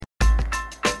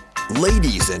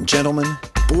Ladies and gentlemen,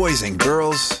 boys and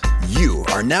girls, you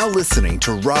are now listening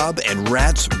to Rob and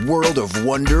Rat's World of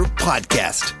Wonder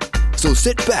podcast. So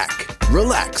sit back,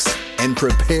 relax, and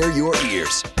prepare your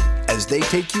ears as they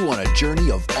take you on a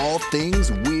journey of all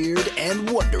things weird and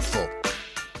wonderful.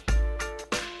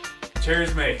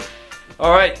 Cheers, mate.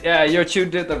 All right, you're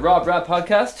tuned to the Rob Rat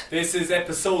podcast. This is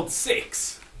episode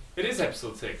 6. It is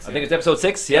episode 6. I think it's episode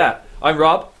 6. Yeah, I'm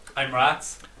Rob. I'm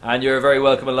Rats. And you're very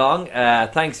welcome along.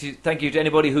 Thank you to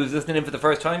anybody who's listening in for the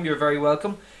first time. You're very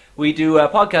welcome. We do a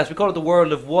podcast. We call it the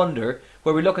World of Wonder,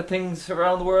 where we look at things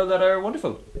around the world that are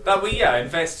wonderful. That we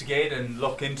investigate and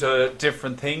look into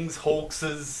different things,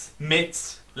 hoaxes,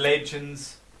 myths,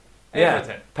 legends,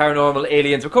 everything. Paranormal,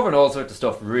 aliens. We're covering all sorts of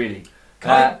stuff, really.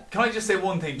 Can I just say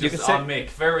one thing just on Mick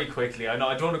very quickly? I know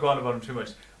I don't want to go on about him too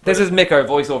much. This is Mick, our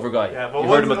voiceover guy. Yeah, but you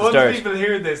heard him at the start. Once people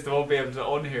hear this, they won't be able to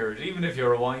unhear it, even if you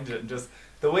rewind it and just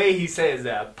the way he says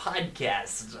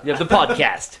podcast. Yeah, the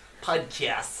podcast.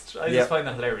 Podcast. I just find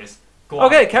that hilarious. Go on.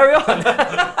 Okay, carry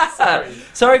on.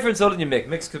 Sorry for insulting you,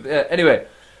 Mick. Anyway,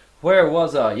 where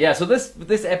was I? Yeah, so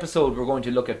this episode we're going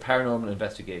to look at paranormal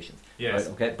investigations. Yes.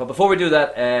 Right, okay, but before we do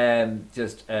that,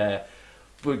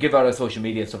 we'll give out our social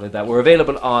media and stuff like that. We're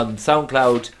available on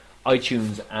SoundCloud,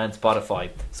 iTunes, and Spotify.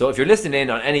 So if you're listening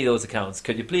in on any of those accounts,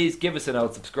 could you please give us an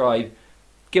out, subscribe,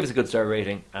 give us a good star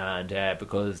rating, and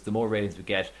because the more ratings we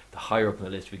get, the higher up on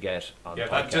the list we get on the podcast.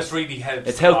 That just really helps.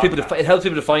 It helps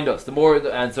people to find us. The more,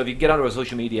 and so if you get onto our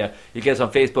social media, you get us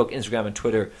on Facebook, Instagram, and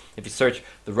Twitter. If you search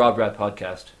the Rob Rat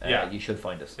podcast, you should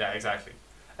find us. Yeah, exactly.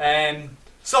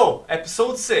 So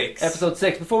episode 6. Episode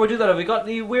 6. Before we do that, have we got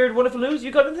any weird, wonderful news?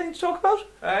 You got anything to talk about?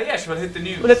 We'll hit the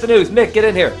news. We'll hit the news. Mick, get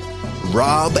in here.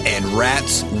 Rob and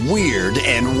Rat's Weird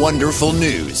and Wonderful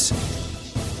News.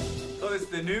 So it's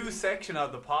the news section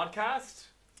of the podcast.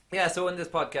 Yeah, so in this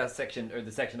podcast section, or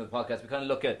the section of the podcast, we kind of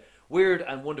look at weird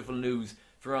and wonderful news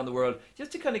from around the world,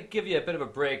 just to kind of give you a bit of a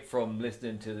break from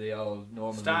listening to the old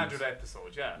normal standard news.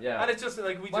 Episode, yeah. And it's just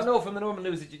like from the normal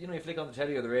news, you flick on the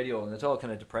telly or the radio, and it's all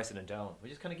kind of depressing and down. We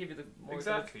just kind of give you the more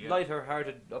lighter,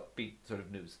 hearted, upbeat sort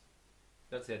of news.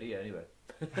 That's the idea, anyway.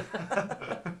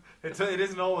 It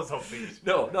isn't always upbeat.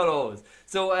 No, not always.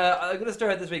 So I'm going to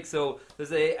start this week. So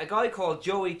there's a guy called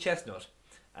Joey Chestnut.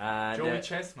 And,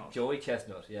 Joey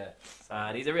Chestnut, yeah.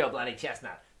 And he's a real bloody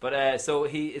chestnut. But so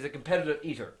he is a competitive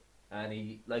eater. And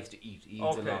he likes to eat. He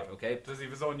eats a lot, okay? Does he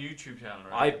have his own YouTube channel?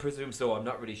 Right? I presume so. I'm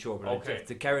not really sure. But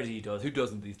it's a guarantee he does. Who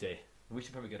doesn't these days? We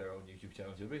should probably get our own YouTube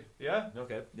channel, should we? Yeah.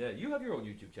 Okay. Yeah, you have your own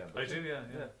YouTube channel. I do, yeah.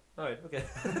 Alright, okay.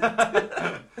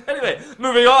 Anyway,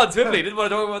 moving on swiftly. Didn't want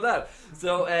to talk about that.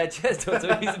 So, Chestnut,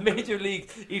 so he's a major league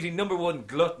eating #1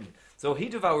 glutton. So he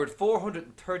devoured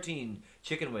 413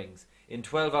 chicken wings in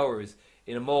 12 hours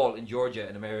in a mall in Georgia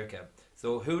in America.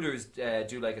 So Hooters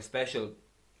do like a special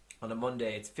on a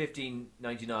Monday. It's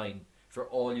 $15.99 for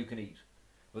all you can eat.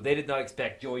 But they did not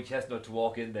expect Joey Chestnut to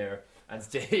walk in there and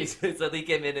stay. So they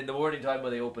came in the morning time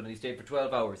when they opened, and he stayed for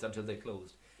 12 hours until they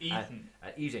closed.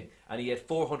 Eating. And he ate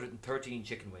 413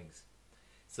 chicken wings.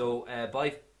 So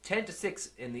by 10 to 6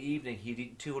 in the evening, he'd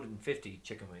eaten 250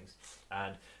 chicken wings.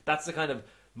 And that's the kind of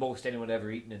most anyone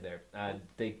ever eaten in there. And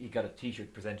he got a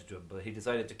t-shirt presented to him. But he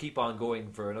decided to keep on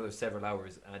going for another several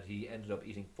hours. And he ended up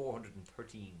eating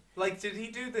 413. Like, did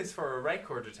he do this for a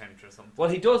record attempt or something? Well,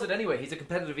 he does it anyway. He's a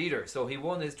competitive eater. So he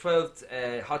won his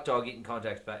 12th hot dog eating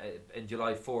contest in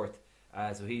July 4th.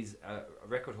 So he's a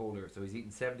record holder. So he's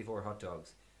eaten 74 hot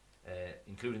dogs,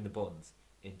 including the buns,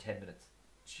 in 10 minutes.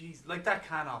 Jeez, like that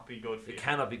cannot be good for you. It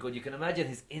cannot be good. You can imagine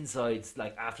his insides,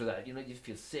 like after that. You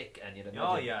feel sick, and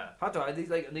hot dog.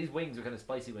 These wings are kind of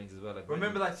spicy wings as well.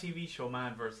 Remember that TV show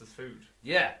Man vs. Food?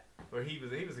 Yeah, where he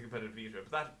was a competitive eater.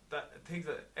 But that things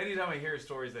that anytime I hear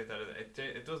stories like that,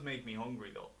 it does make me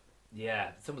hungry though.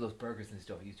 Yeah, some of those burgers and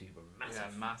stuff he used to eat were massive.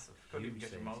 Yeah, massive. Couldn't even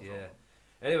get your mouth on.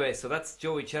 Anyway, so that's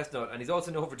Joey Chestnut, and he's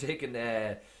also known for taking.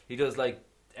 He does like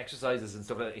exercises and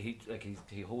stuff like that.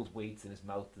 He holds weights in his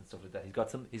mouth and stuff like that.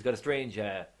 He's got a strange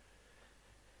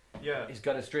he's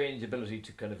got a strange ability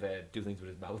to kind of do things with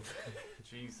his mouth.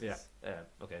 Jesus.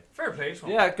 Okay. Fair play to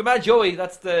him. Yeah, come on, Joey.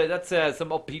 That's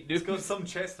some upbeat news. He's got some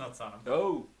chestnuts on him.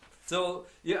 Oh. So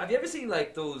have you ever seen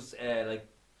like those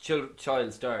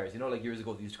child stars? Like years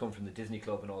ago they used to come from the Disney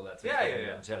Club and all that.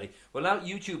 Yeah. Well, now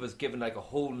YouTube has given like a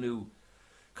whole new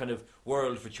kind of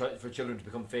world for children to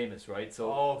become famous, right?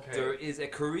 So there is a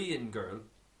Korean girl.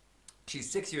 She's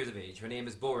 6 years of age. Her name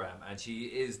is Boram, and she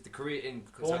is the Korean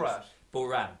Boram.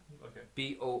 Okay.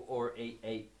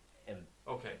 Boraam.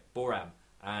 Okay. Boram,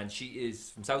 and she is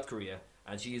from South Korea,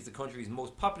 and she is the country's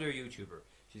most popular YouTuber.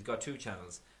 She's got 2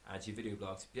 channels, and she video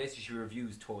blogs. Basically, she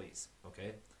reviews toys.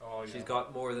 Okay. Oh yeah. She's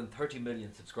got more than 30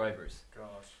 million subscribers.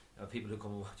 Gosh. people who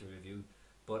come and watch a review.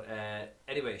 But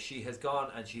anyway, she has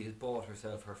gone and she has bought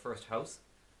herself her first house.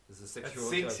 This is a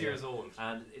 6-year-old. 6 years old,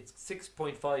 and it's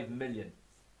 6.5 million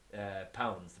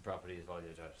pounds. The property is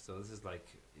valued at. So this is like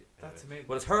that's amazing.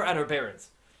 Well, it's her and her parents.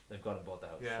 They've gone and bought the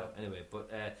house. Yeah. So anyway, but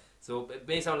so it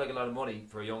may sound like a lot of money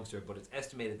for a youngster, but it's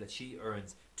estimated that she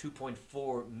earns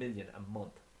 2.4 million a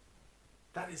month.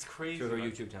 That is crazy. Through her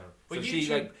YouTube channel. But so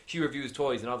YouTube, she reviews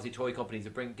toys, and obviously toy companies are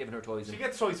giving her toys. She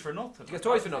gets toys for nothing. She gets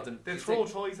toys for nothing. They throw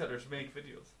toys at her to make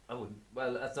videos. I wouldn't.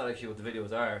 Well, that's not actually what the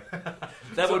videos are.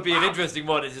 That would be an interesting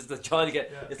one. It's just the child to get.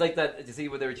 Yeah. It's like that. You see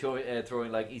when they were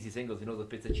throwing like easy singles, you know, those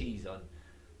bits of cheese on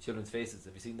children's faces.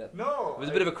 Have you seen that? No. It was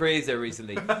a bit of a craze there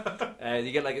recently.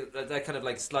 You get like that kind of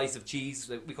like slice of cheese.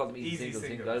 Like, we call them easy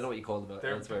singles. I don't know what you call them.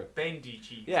 They're bendy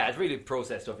cheese. Yeah, it's really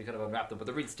processed stuff. You kind of unwrap them, but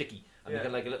they're really sticky. And they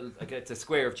get like a little, like it's a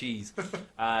square of cheese.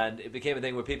 And it became a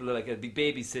thing where people are like, it'd be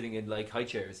babies sitting in like high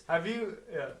chairs. Have you?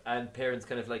 Yeah. And parents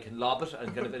kind of like can lob it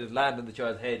and kind of it'll land on the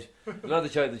child's head. A lot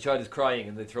of the child is crying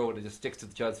and they throw it, it just sticks to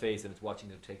the child's face and it's watching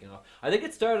it taking off. I think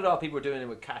it started off, people were doing it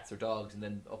with cats or dogs and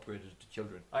then upgraded it to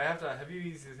children. Have you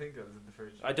easy singles in the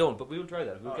fridge? I don't, but we will try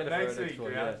that. We'll get it next for our week.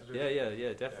 next one.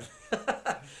 Yeah, definitely.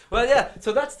 Yeah. Well, yeah,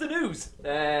 so that's the news.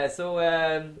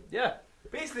 Yeah.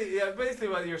 Basically,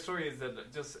 what your story is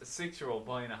that just a 6-year-old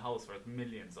buying a house worth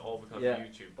millions, all because of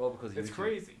YouTube. All because of it's YouTube.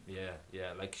 crazy.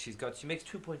 Yeah. Like she makes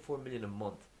 2.4 million a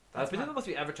month. But people must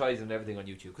be advertising and everything on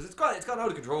YouTube because it's gone out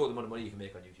of control the amount of money you can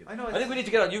make on YouTube. I know. I think we need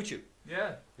to get on YouTube.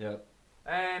 Yeah.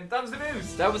 And that was the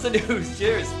news. That was the news.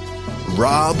 Cheers.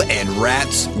 Rob and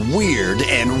Rat's weird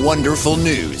and wonderful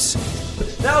news.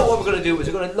 Now what we're going to do is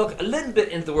we're going to look a little bit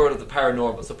into the world of the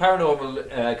paranormal. So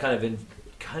paranormal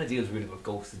kind of deals really with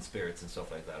ghosts and spirits and stuff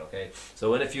like that, okay?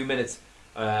 So in a few minutes,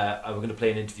 we're going to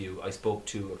play an interview. I spoke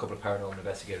to a couple of paranormal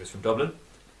investigators from Dublin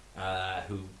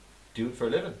who do it for a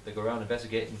living. They go around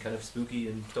investigating kind of spooky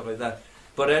and stuff like that.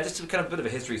 But just kind of a bit of a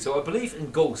history. So a belief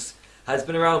in ghosts has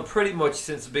been around pretty much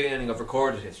since the beginning of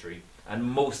recorded history, and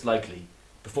most likely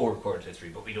before recorded history,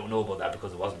 but we don't know about that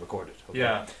because it wasn't recorded. Okay?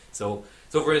 Yeah. So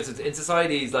for instance, in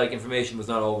societies, like information was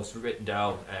not always written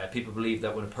down. People believed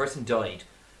that when a person died,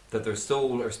 that their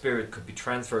soul or spirit could be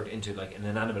transferred into like an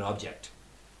inanimate object,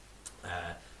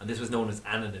 and this was known as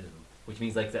anonism, which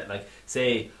means like that, like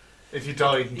say if you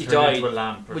died and turned into a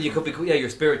lamp. Well, you could be your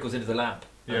spirit goes into the lamp,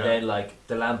 yeah. And then like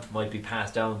the lamp might be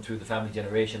passed down through the family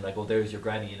generation. Like, oh, there's your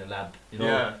granny in a lamp, you know.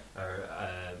 Yeah. Or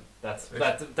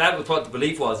that was what the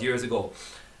belief was years ago.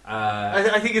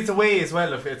 I think it's a way as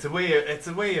well. It's a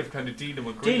way of kind of dealing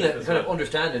with grief, of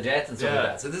understanding death and stuff like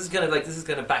that. So this is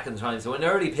kind of back in the time. So in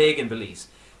early pagan beliefs,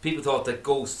 people thought that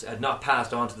ghosts had not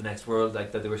passed on to the next world,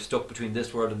 like that they were stuck between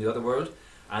this world and the other world,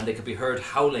 and they could be heard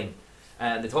howling.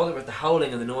 And they thought that the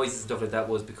howling and the noises and stuff like that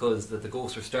was because that the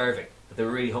ghosts were starving, that they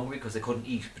were really hungry because they couldn't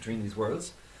eat between these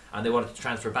worlds, and they wanted to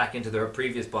transfer back into their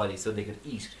previous body so they could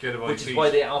eat. Which is why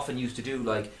they often used to do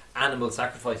like animal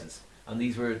sacrifices, and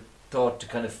these were thought to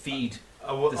kind of feed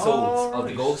the souls of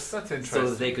the ghosts, so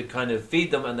that they could kind of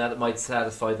feed them and that it might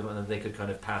satisfy them and then they could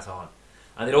kind of pass on.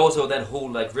 And they'd also then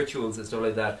hold like rituals and stuff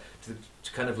like that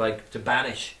to kind of like to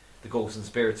banish the ghosts and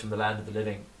spirits from the land of the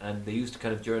living. And they used to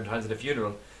kind of during times of the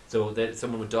funeral, so that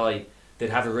someone would die, they'd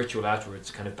have a ritual afterwards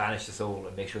to kind of banish the soul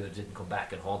and make sure that it didn't come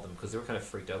back and haunt them, because they were kind of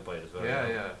freaked out by it as well.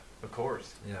 Yeah, of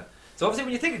course. Yeah. So obviously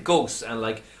when you think of ghosts and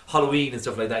like Halloween and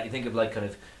stuff like that, you think of like kind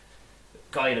of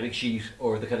guy in a big sheet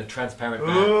or the kind of transparent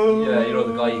man. Yeah, you know,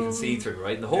 the guy you can see through,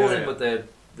 right? And the whole thing with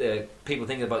the people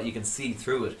thinking about you can see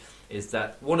through it is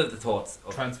that one of the thoughts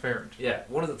of transparent. Yeah,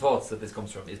 one of the thoughts that this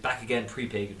comes from is back again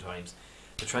pre-pagan times.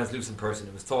 The translucent person.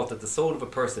 It was thought that the soul of a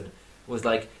person was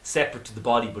like separate to the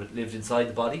body, but it lived inside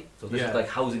the body. So this was like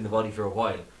housing the body for a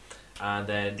while. And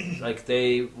then like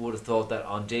they would have thought that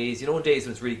on days, on days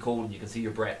when it's really cold and you can see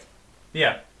your breath.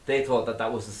 Yeah. They thought that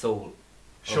that was the soul.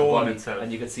 Showing itself.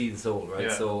 And you could see the soul, right?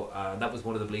 Yeah. So that was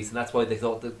one of the beliefs, and that's why they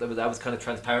thought that was kind of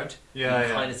transparent. Yeah, you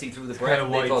could kind of see through the breath.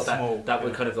 Kind of and they thought smoke, that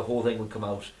would kind of the whole thing would come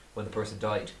out when the person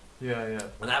died. Yeah.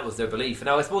 And that was their belief. And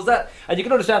now I suppose that, and you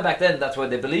can understand back then that's why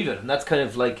they believe it, and that's kind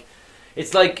of like,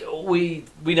 it's like we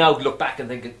now look back and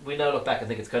think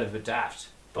it's kind of a bit daft.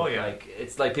 But like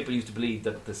it's like people used to believe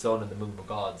that the sun and the moon were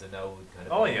gods, and now kind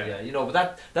of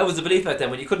but that was the belief back then.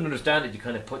 When you couldn't understand it, you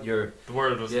kind of put the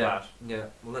world was flat. Yeah,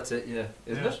 well that's it. Yeah,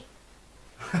 isn't it?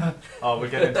 Oh, we'll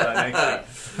get into that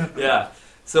next week. Yeah.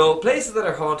 So places that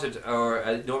are haunted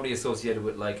are normally associated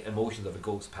with like emotions of a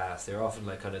ghost past. They're often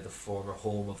like kind of the former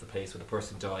home of the place where the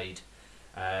person died.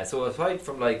 So aside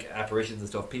from like apparitions and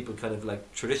stuff, people kind of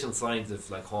like traditional signs of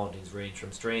like hauntings range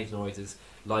from strange noises,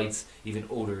 lights, even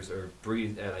odors or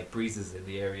breezes in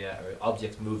the area, or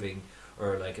objects moving,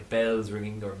 or like bells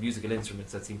ringing, or musical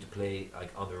instruments that seem to play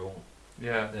like on their own.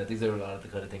 Yeah. These are a lot of the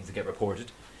kind of things that get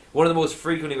reported. One of the most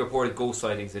frequently reported ghost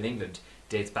sightings in England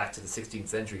dates back to the 16th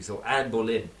century. So Anne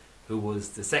Boleyn, who was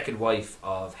the second wife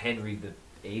of Henry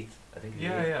VIII, I think.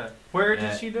 Yeah. Where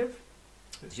did she live?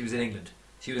 She was in England.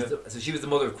 She was she was the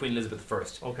mother of Queen Elizabeth I.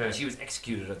 Okay. And she was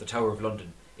executed at the Tower of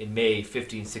London in May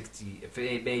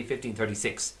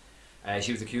 1536.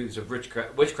 She was accused of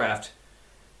witchcraft.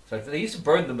 So they used to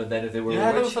burn them, and then if they were yeah,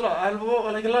 a there witch, was a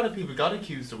lot. Like a lot of people got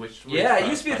accused of witchcraft. yeah, it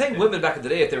used to be a thing. Women back in the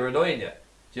day, if they were annoying you,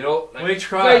 you know, like,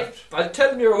 witchcraft. Right, I'll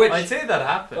tell them you're a witch. I'd say that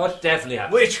happened. Oh, it definitely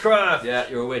happened. Witchcraft. Yeah,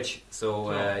 you're a witch.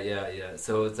 So yeah.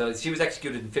 So she was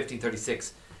executed in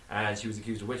 1536, and she was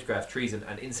accused of witchcraft, treason,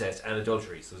 and incest and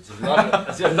adultery. So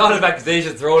there's a lot of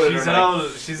accusations thrown at her.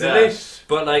 She's a lich.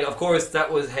 But like, of course,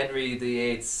 that was Henry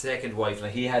VIII's second wife.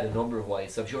 Like, he had a number of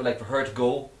wives. So I'm sure, like, for her to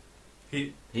go,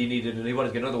 he wanted to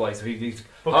get another wife. So he needs to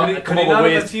come up with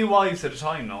ways. A few wives at a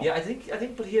time, no? Yeah, I think.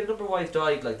 But he had a number of wives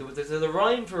died. Like, there's a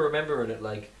rhyme for remembering it.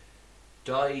 Like,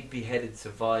 died, beheaded,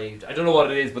 survived. I don't know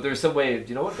what it is, but there's some way. Do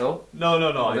you know what? No.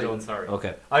 No. I don't. Sorry.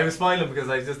 Okay. I was smiling because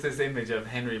I just this image of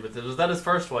Henry, but was that his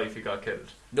first wife who got killed?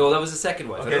 No, that was his second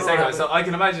wife. Okay, second wife. So I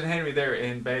can imagine Henry there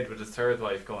in bed with his third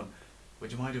wife going,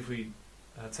 "Would you mind if we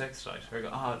had sex tonight?" Or go,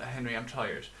 "Oh, Henry, I'm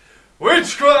tired."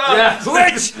 Witchcraft! Yeah,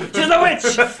 witch! She's a witch!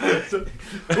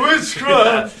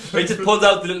 Witchcraft! He just pulls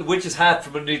out the little witch's hat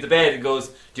from underneath the bed and goes,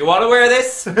 "Do you want to wear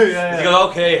this?" Yeah. He goes,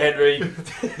 "Okay, Henry."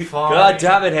 God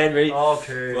damn it, Henry.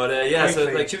 Okay. But so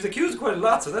like she was accused of quite a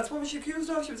lot. So that's what was she accused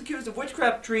of? She was accused of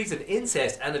witchcraft, treason,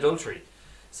 incest, and adultery.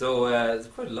 So there's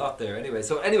quite a lot there.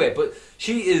 Anyway, but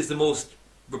she is the most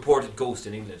reported ghost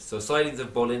in England. So sightings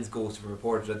of Boleyn's ghost were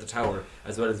reported at the Tower,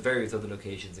 as well as various other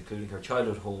locations, including her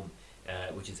childhood home,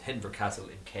 which is Henver Castle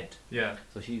in Kent. Yeah.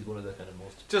 So she's one of the kind of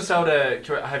most... Just out of...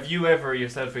 have you ever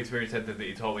yourself experienced anything that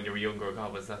you thought when you were younger, oh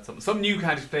God, was that something you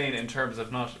can't explain in terms of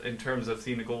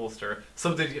seeing a ghost, or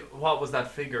something, what was that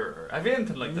figure? Have you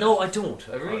anything like that? No, I don't.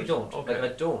 I really don't. Okay.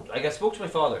 Like, I don't. Like, I spoke to my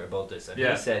father about this, and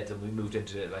yeah. He said when we moved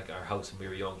into like our house when we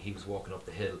were young, he was walking up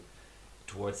the hill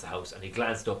towards the house, and he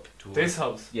glanced up towards... This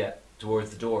house? Yeah,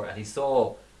 towards the door, and he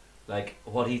saw like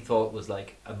what he thought was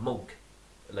like a monk.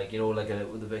 Like, you know, like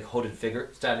with a big hooded figure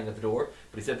standing at the door.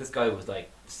 But he said this guy was like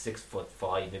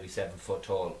 6'5", maybe 7 foot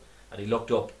tall. And he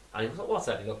looked up and he was like, "What's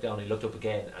that?" He looked down and he looked up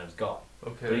again and it was gone.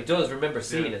 Okay. But he does remember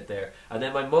seeing it there. And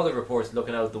then my mother reports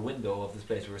looking out the window of this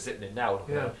place where we're sitting in now,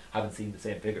 haven't seen the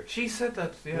same figure. She said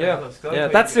that. Yeah.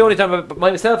 That's the only time. But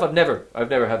myself, I've never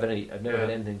had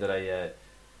anything that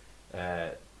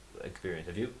I experienced.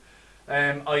 Have you?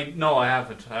 I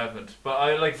haven't. But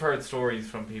I've heard stories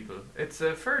from people. It's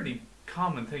a fairly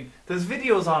common thing. There's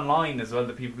videos online as well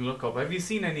that people can look up. Have you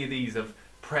seen any of these of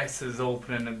presses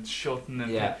opening and shutting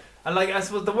and and like, I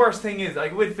suppose the worst thing is,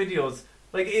 like, with videos,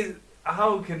 like,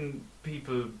 how can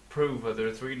people prove whether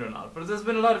it's real or not? But there's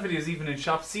been a lot of videos even in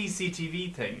shops,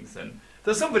 CCTV things, and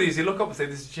there's some videos you look up and say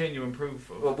this is genuine proof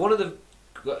of. Well, one of the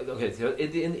so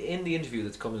in the interview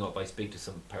that's coming up, I speak to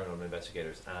some paranormal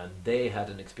investigators, and they had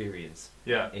an experience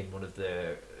in one of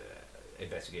the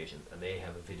investigations, and they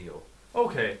have a video.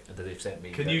 Okay. And that they've sent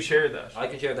me. Can you share that? I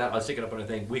can share that. I'll stick it up on a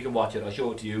thing. We can watch it. I'll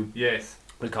show it to you. Yes.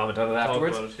 We'll comment on it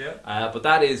afterwards. Talk about it, but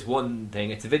that is one thing.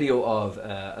 It's a video of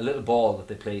a little ball that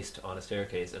they placed on a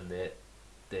staircase, and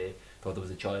they thought there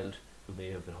was a child who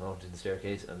may have been haunting the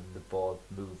staircase, and the ball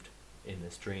moved in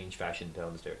a strange fashion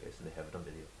down the staircase, and they have it on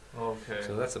video. Okay.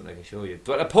 So that's something I can show you.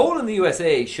 But a poll in the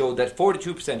USA showed that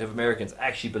 42% of Americans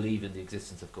actually believe in the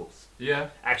existence of ghosts. Yeah.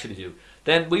 Actually do.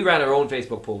 Then we ran our own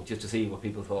Facebook poll just to see what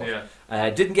people thought. Yeah.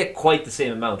 Didn't get quite the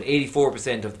same amount.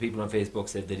 84% of the people on Facebook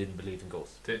said they didn't believe in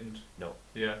ghosts. Didn't? No.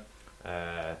 Yeah.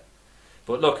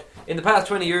 But look, in the past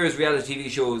 20 years, reality TV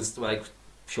shows like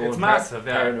showing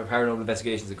paranormal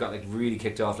investigations have got like really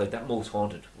kicked off. Like that Most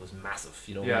Haunted was massive.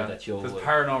 You know, that show. There's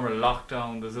Paranormal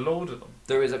Lockdown. There's a load of them.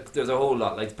 There's a whole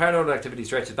lot. Like paranormal activity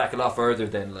stretches back a lot further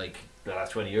than like the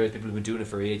last 20 years. People have been doing it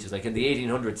for ages. Like in the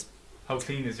 1800s. How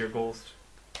clean is your ghost?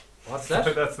 What's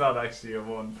that? That's not actually a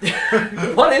one.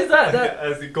 What is that?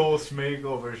 As the ghost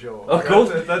makeover show. Oh,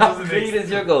 ghost. That doesn't make sense.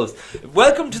 Is your ghost.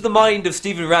 Welcome to the mind of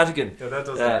Stephen Rattigan. Yeah, that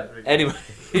doesn't. Anyway,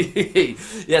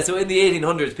 so in the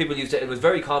 1800s, people used to. It was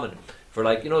very common for,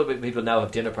 like, you know, people now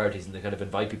have dinner parties and they kind of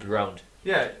invite people around.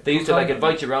 Yeah. They used to like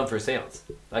invite you around for a seance.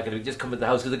 Like, it would just come to the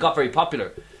house because it got very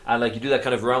popular. And like you do that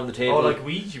kind of around the table. Oh, like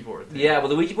Ouija board thing. Yeah, well,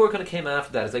 the Ouija board kind of came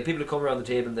after that. It's like people would come around the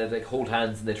table and they like hold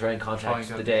hands and they try and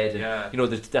contact the dead. And, you know,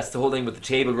 that's the whole thing with the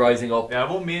table rising up. Yeah,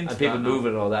 I won't be into and people that,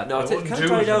 moving and all that. No, it kind of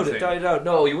died out. It died out.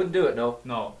 No, you wouldn't do it.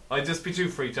 No. I'd just be too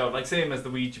freaked out. Like same as the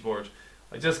Ouija board.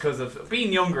 Just because of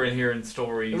being younger and hearing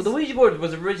stories. Well, the Ouija board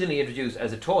was originally introduced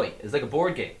as a toy. It's like a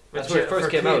board game. That's where it first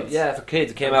came out. Yeah, for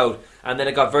kids it came out. And then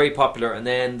it got very popular. And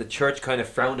then the church kind of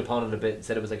frowned upon it a bit and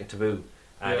said it was like a taboo.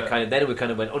 And it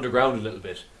kind of went underground a little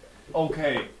bit.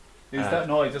 Okay. Is that...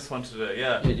 No, I just wanted to...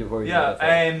 Yeah. You're worried about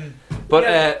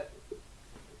that.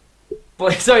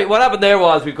 But sorry, what happened there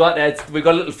was we've got a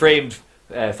little framed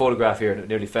photograph here and it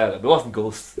nearly fell. It wasn't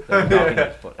ghosts.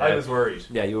 But, I was worried.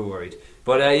 Yeah, you were worried.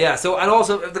 But so, and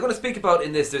also, they're going to speak about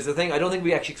in this, there's a thing, I don't think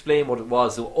we actually explained what it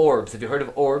was. So, orbs. Have you heard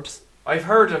of orbs? I've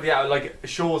heard of, like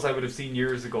shows I would have seen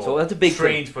years ago. So that's a big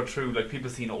Strange thing. But true, like people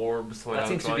seen orbs. That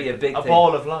seems to be a big thing. A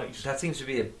ball of light. That seems to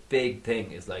be a big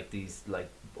thing, is like these, like,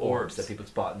 orbs that people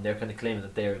spot, and they're kind of claiming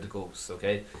that they're the ghosts,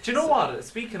 okay? Do you know what?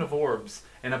 Speaking of orbs,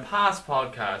 in a past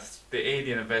podcast, the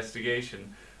Alien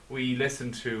Investigation, we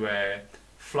listened to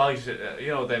Flight,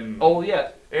 them... Oh,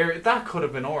 yeah. That could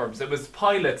have been orbs. It was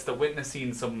pilots that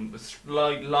witnessing some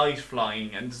light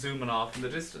flying and zooming off in the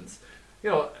distance.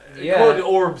 Could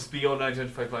orbs be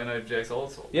unidentified flying objects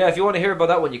also? Yeah, if you want to hear about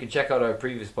that one, you can check out our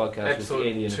previous podcast with the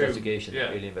Alien Investigation.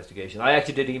 Yeah. Alien Investigation. I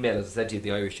actually did email, as I said to you,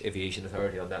 the Irish Aviation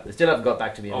Authority on that. They still haven't got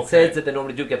back to me. It says that they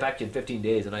normally do get back to you in 15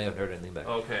 days, and I haven't heard anything back.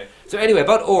 Okay. So anyway,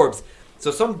 about orbs. So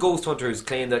some ghost hunters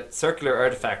claim that circular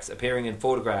artifacts appearing in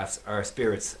photographs are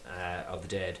spirits of the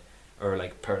dead, or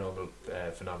like paranormal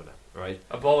phenomena, right?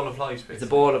 A ball of light, basically. It's a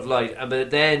ball of light. But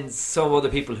then some other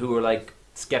people who are like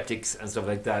skeptics and stuff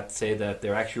like that say that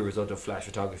they're actually a result of flash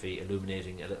photography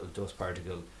illuminating a little dust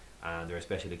particle, and they're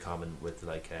especially common with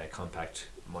like compact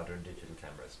modern digital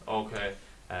cameras. Okay.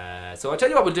 So I'll tell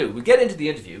you what we'll do. We'll get into the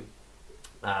interview,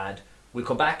 and we'll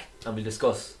come back and we'll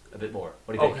discuss a bit more.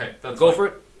 What do you think? Okay, that's go fine. for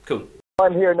it. Cool.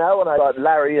 I'm here now, and I've got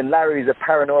Larry, and Larry's a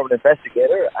paranormal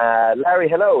investigator. Larry,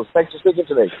 hello. Thanks for speaking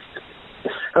to me.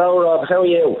 Hello, Rob. How are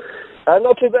you?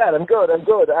 Not too bad. I'm good.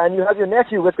 And you have your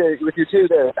nephew with you too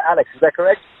there, Alex. Is that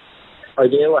correct? I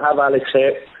do. I have Alex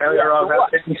here. How are you, Rob?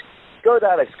 Good,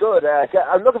 Alex. Good.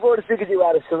 I'm looking forward to speaking to you,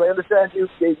 Alex, because I understand you're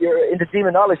into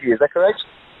demonology. Is that correct?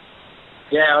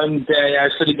 Yeah, I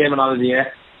study demonology, yeah.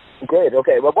 Great,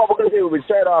 okay. Well, what we're going to do, we'll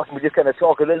start off and we'll just kind of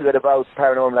talk a little bit about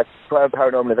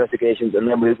paranormal investigations, and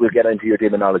then we'll get into your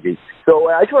demonology.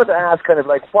 So I just wanted to ask kind of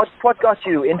like, what got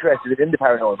you interested in the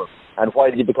paranormal, and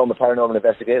why did you become a paranormal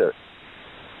investigator?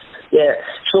 Yeah,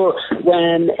 so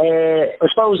when, I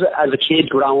suppose as a kid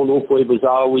growing up, I was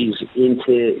always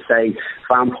into, say,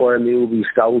 vampire movies,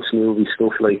 ghost movies,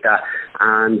 stuff like that.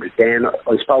 And then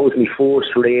I suppose my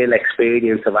first real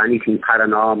experience of anything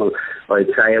paranormal, I'd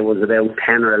say I was about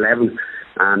 10 or 11,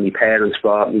 and my parents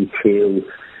brought me to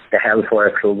the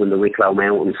Hellfire Club in the Wicklow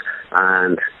Mountains,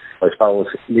 and I suppose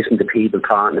listening to people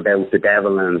talking about the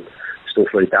devil and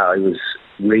stuff like that, I was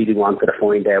really wanted to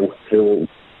find out who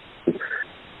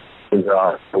and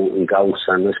ghosts,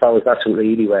 and I suppose that's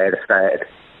really where it started.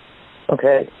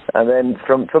 Okay, and then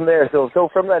from there, so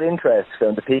from that interest,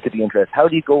 from the peak of the interest, how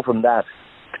do you go from that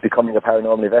to becoming a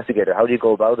paranormal investigator? How do you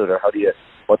go about it, or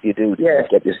what do you do to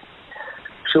get this?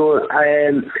 Sure.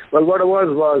 Well, what it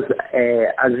was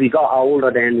as we got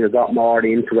older, then we got more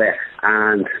into it,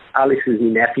 and Alex is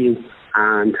my nephew,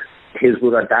 and his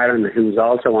brother Darren, who's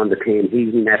also on the team,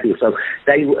 he's my nephew. So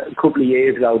a couple of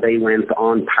years ago, they went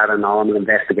on paranormal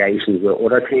investigations with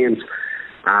other teams,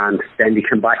 and then they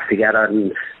came back together.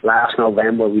 And last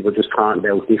November, we were just talking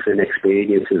about different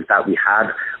experiences that we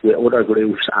had with other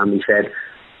groups, and we said,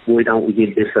 why don't we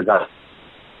give this a go?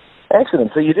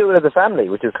 Excellent. So you do it as a family,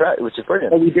 which is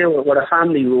brilliant. Well, we do it with a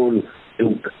family-run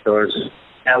group. There's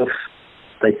Elf,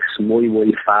 like my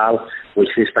wife Val, my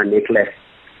sister Nicola,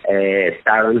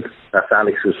 Darren, that's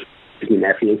Alex's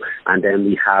nephew, and then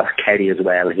we have Kerry as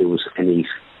well, who's a niece.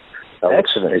 So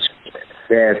excellent.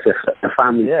 It's a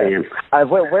family team.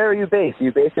 Where are you based? Are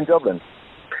you based in Dublin?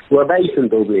 We're based in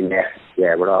Dublin, yeah.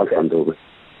 Yeah, we're all from Dublin.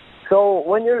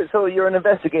 So you're an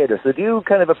investigator. So do you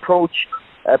kind of approach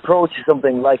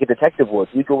something like a detective would?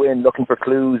 You go in looking for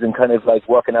clues and kind of like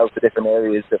working out the different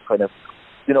areas of kind of,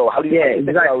 how do you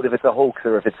figure out if it's a hoax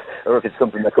or if it's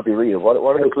something that could be real? What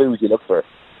are the clues you look for?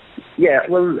 Yeah,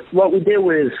 well, what we do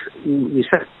is we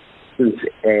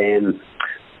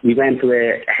went to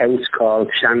a house called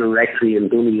Shannon Rectory in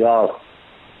Donegal,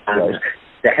 and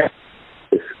the house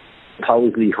is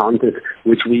supposedly haunted,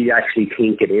 which we actually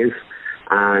think it is.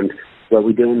 And what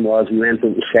we done was we went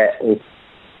and set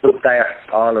up there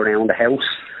all around the house,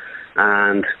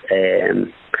 and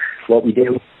what we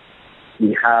do,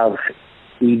 we have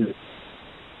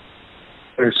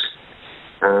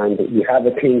and we have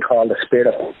a thing called a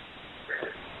spirit box.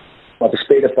 What the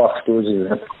spirit box does is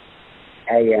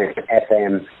AM,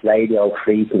 FM radio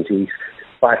frequencies,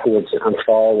 backwards and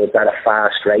forwards at a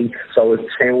fast rate. So it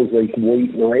sounds like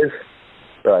white noise.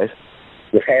 Right.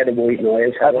 You've heard of white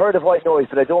noise? I've heard of white noise,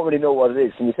 but I don't really know what it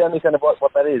is. Can you tell me kind of what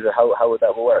that is, or how would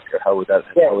that work, or how would that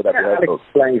be helpful? Alex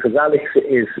explain, because Alex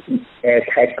is a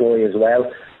tech guy as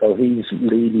well, so he's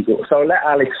really good. So let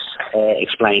Alex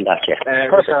explain that, yeah.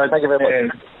 Perfect. Thank you very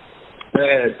much.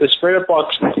 The spirit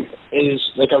box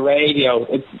is like a radio,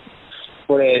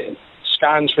 where it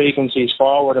scans frequencies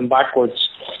forward and backwards.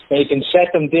 And you can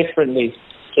set them differently.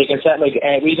 So you can set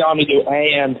we normally do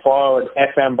AM forward,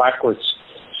 FM backwards.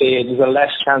 So there's a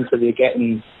less chance of you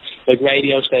getting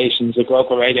radio stations,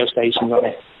 local radio stations on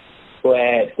it.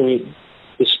 But the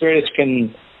spirits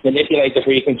can manipulate the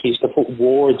frequencies to put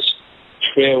words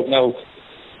through. Now,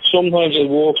 sometimes it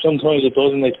works, sometimes it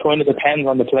doesn't. It kind of depends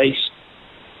on the place.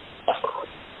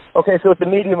 Okay, so it's a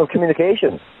medium of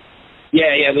communication.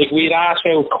 Yeah, we'd ask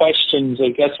out questions,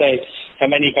 let's say how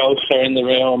many ghosts are in the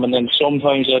room, and then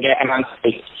sometimes you'll get an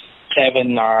answer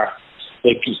 7 or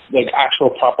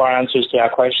actual proper answers to our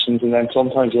questions, and then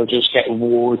sometimes you'll just get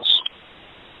words.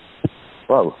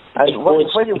 Wow. And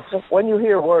when you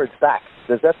hear words back,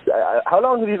 does that how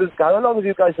long have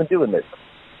you guys been doing this?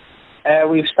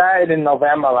 We started in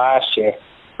November last year.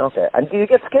 Okay. And do you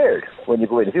get scared when you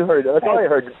go in? If you heard, I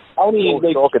heard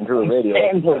only talking through the radio.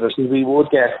 We would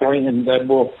get frightened.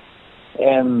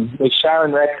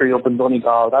 Sharon Rectory up in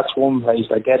Donegal, that's one place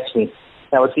that gets me.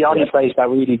 Now it's the only place that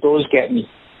really does get me.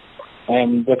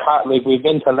 We've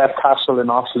been to Left Castle in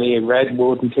Offaly,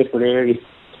 Redwood and Tipperary,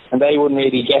 and they wouldn't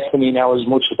really get to me now as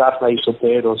much as that place up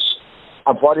there does.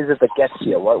 And what is it that gets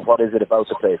you? What is it about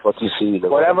the place? What do you see?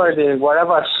 Whatever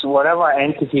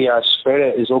entity or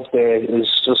spirit is up there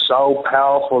is just so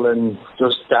powerful and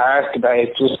just dark that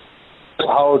it just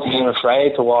holds you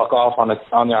afraid to walk off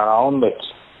on your own bit.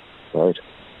 Right.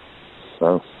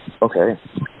 Well, okay.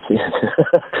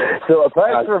 So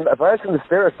apart from the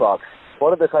spirit box,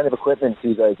 what are the kind of equipment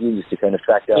you guys use to kind of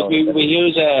track down? We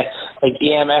use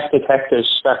EMF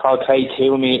detectors. They're called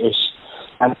K2 meters,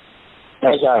 and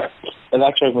there's our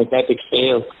electromagnetic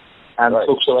field and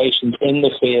fluctuations in the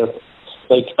field.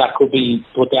 That could be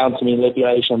put down to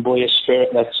manipulation by a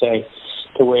spirit, let's say,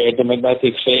 to where the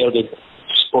magnetic field is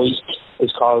spiked,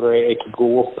 is called, where it could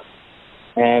go up.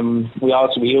 We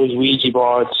use Ouija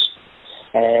boards,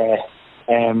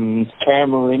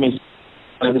 thermal imaging,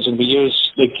 and we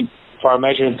use for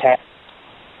measuring tests.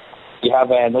 You have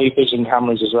night vision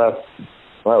cameras as well.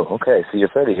 Wow. Okay. So you're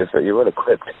well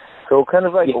equipped. So kind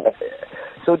of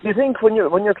so do you think when you're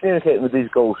communicating with these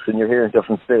ghosts and you're hearing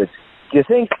different spirits, do you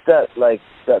think that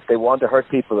that they want to hurt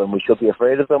people and we should be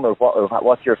afraid of them, or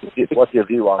what's your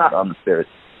view on the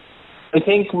spirits? I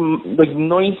think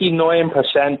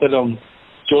 99% of them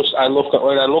just are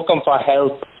looking for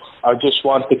help or just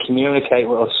want to communicate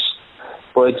with us.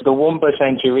 But it's the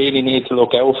 1% you really need to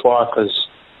look out for, because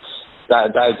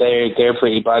they're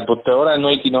pretty bad. But the other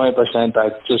 99%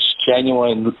 are just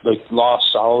genuine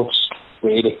lost souls,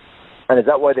 really. And is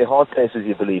that why they haunt places,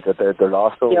 you believe, that they're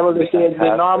lost souls? Yeah, well, they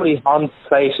normally haunt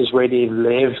places where they've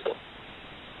lived.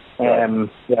 That'd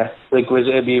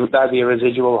be a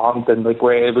residual haunting,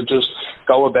 where it would just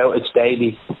go about its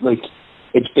daily,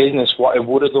 its business, what it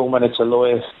would have done when it's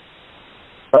alive.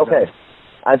 Okay.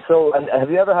 And so, have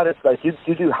you ever had it,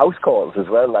 you do house calls as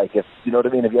well, if, you know what I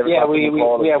mean? Have you ever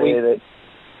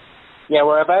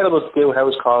we're available to do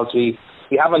house calls. We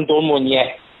haven't done one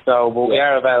yet, but we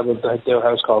are available to do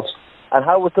house calls. And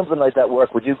how would something like that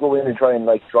work? Would you go in and try and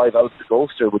drive out the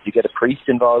ghost, or would you get a priest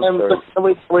involved?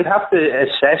 We'd have to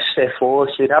assess it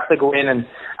first. We'd have to go in and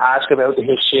ask about the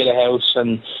history of the house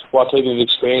and what type of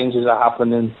experiences are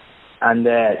happening, and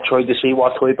try to see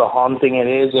what type of haunting it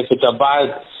is. If it's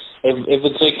if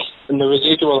it's in the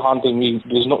residual haunting,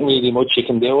 there's not really much you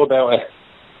can do about it.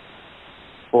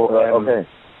 But okay.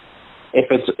 If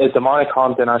it's a demonic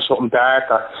haunting or something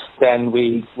darker, then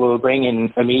we will bring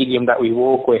in a medium that we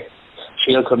work with.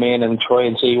 She'll come in and try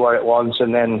and see what it wants,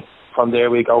 and then from there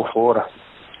we go further.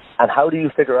 And how do you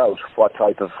figure out what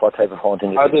type of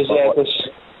haunting?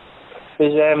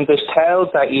 There's tales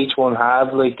that each one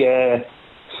have.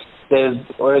 They'll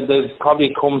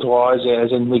probably come towards it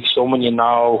as in someone you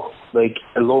know, a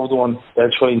loved one.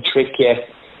 They'll try and trick you.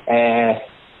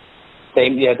 They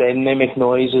mimic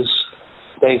noises.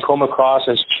 They come across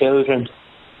as children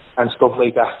and stuff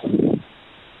like that.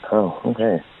 Oh,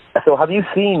 okay. So have you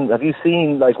seen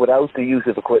without the use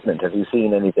of equipment, have you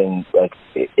seen anything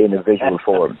in a visual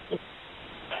form?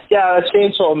 Yeah, I've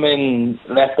seen something in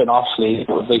Left and Offaly,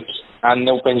 and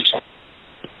open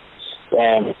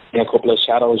in a couple of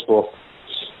shadows, but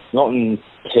nothing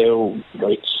too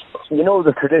you know,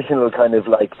 the traditional kind of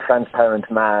like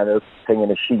transparent man thing in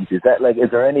a sheet. Is that like?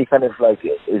 Is there any kind of like?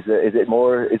 Is it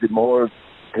more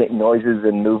noises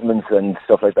and movements and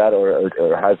stuff like that, or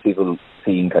have people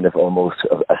seen kind of almost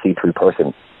a see-through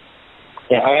person?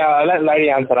 Yeah, I'll let Larry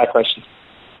answer that question.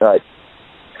 Right.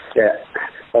 Yeah,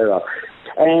 very well.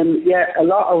 Yeah, a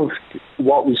lot of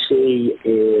what we see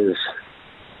is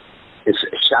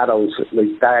shadows,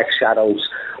 like dark shadows,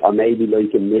 or maybe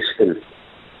like a misting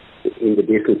in the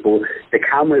distance, but the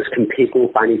cameras can pick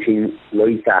up anything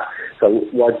like that. So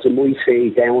what you might see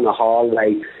down a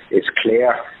hallway is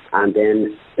clear, and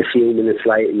then a few minutes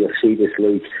later you'll see this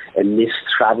like a mist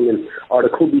travelling, or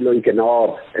it could be like an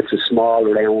orb. It's a small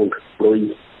round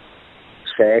bright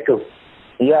circle.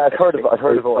 Yeah, I've heard of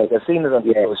it. I've seen it on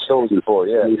those shows before.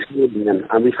 Yeah,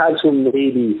 and we've had some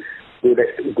really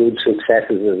good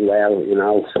successes as well. You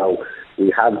know, so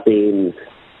we have been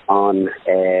on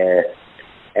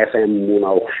FM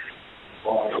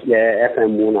 104. Yeah,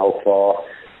 FM 104,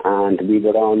 and we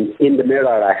were on In the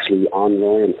Mirror actually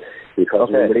online, because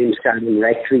we were in Shannon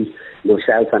Rectory.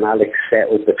 Myself and Alex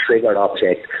set up the triggered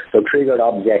object. So triggered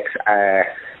objects are,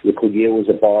 you could use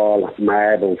a ball,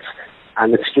 marbles,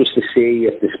 and it's just to see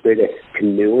if the spirit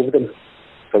can move them.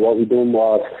 So what we done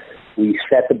was we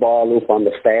set the ball up on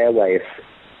the stairways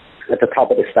at the top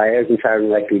of the stairs in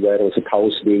Shannon Rectory, where it was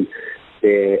supposed to be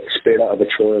the spirit of a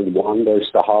child wanders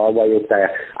the hallway up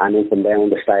there and up and down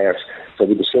the stairs. So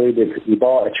we decided, we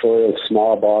bought a child's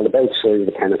small ball, about the size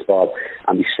of a tennis ball,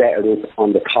 and we set it up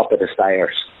on the top of the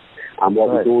stairs. And what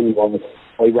we done was,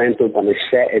 I went up and I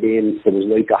set it in, there was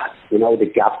like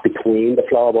the gap between the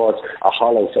floorboards, a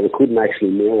hollow, so it couldn't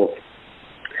actually move.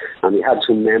 And we had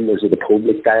some members of the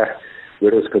public there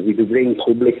with us, because we could bring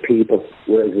public people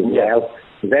with us as well.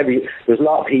 There's a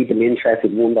lot of people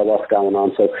interested, wonder what's going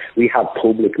on, so we have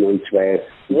public nights where...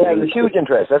 Yeah, there's a huge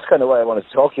interest. That's kind of why I wanted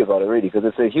to talk to you about it, really, because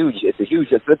it's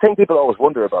the thing people always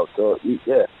wonder about, so,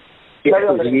 yeah. Yeah,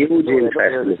 there's a huge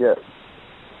interest. Yeah.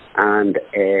 And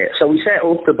so we set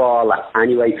up the ball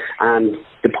anyway, and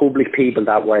the public people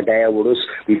that were there with us,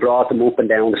 we brought them up and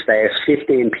down the stairs.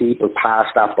 15 people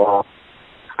passed that ball,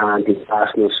 and they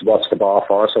asked us what's the ball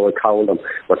for, so I told them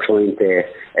we're trying to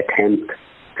attempt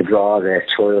to draw the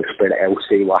child spirit out,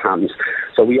 see what happens.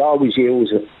 So we always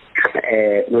use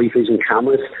night vision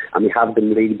cameras, and we have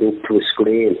them rigged up to a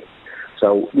screen.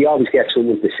 So we always get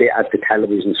someone to sit at the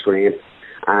television screen,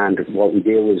 and what we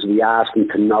do is we ask them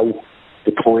to note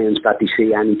the times that they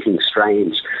see anything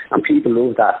strange. And people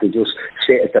love that. They just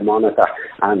sit at the monitor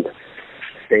and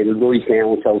they'll write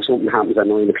down, so something happens at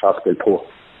 9 o'clock, they'll put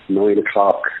 9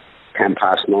 o'clock, 10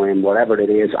 past 9, whatever it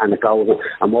is, and it goes.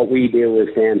 And what we do is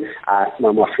then,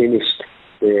 when we're finished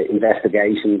the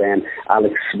investigation, then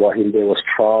Alex, what he'll do is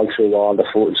trawl through all the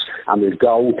footage, and we'll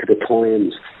go to the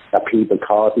times that people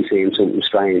thought they seen something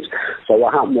strange. So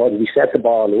what happened was, we set the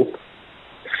ball up,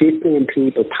 15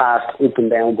 people passed up and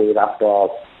down by that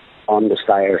ball on the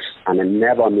stairs, and it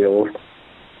never moved.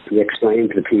 We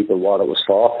explained to the people what it was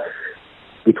for.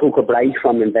 We took a break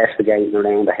from investigating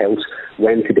around the house,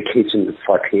 went to the kitchen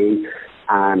for tea,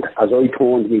 and as I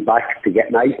turned me back to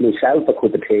get myself a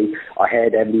cup of tea, I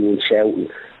heard everyone shouting.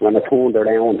 When I turned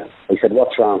around, I said,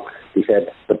 "What's wrong?" He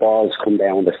said, "The ball's come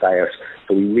down the stairs."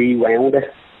 So we rewound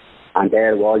it, and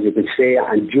there it was. You could see it,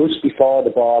 and just before the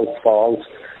ball falls,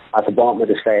 at the bottom of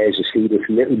the stairs, you see this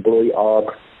little bright orb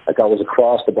that goes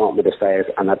across the bottom of the stairs,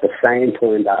 and at the same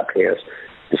time that appears,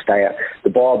 the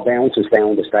ball bounces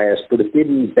down the stairs, but it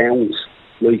didn't bounce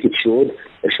like it should.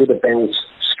 It should have bounced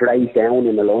straight down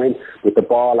in the line, but the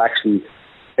ball actually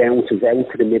bounces out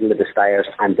to the middle of the stairs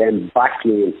and then back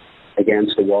in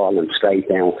against the wall and straight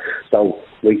down. So,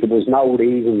 there was no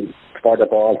reason for the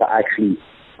ball to actually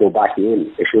go back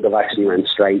in. It should have actually went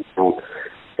straight down.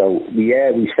 So,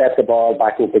 we set the ball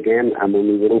back up again, and when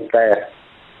we were up there,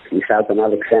 myself and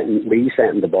Alex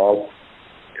resetting the ball,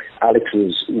 Alex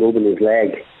was rubbing his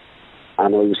leg,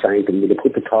 and I was saying to him, "Will you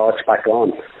put the torch back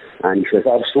on?" And he says,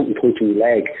 "Oh, there's something touching my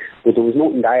leg." But there was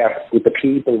nothing there. With the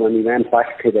people, when we went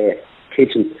back to the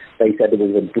kitchen, they said there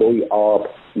was a bright orb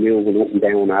moving up and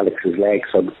down Alex's leg,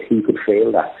 so he could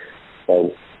feel that.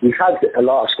 So we've had a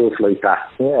lot of stuff like that.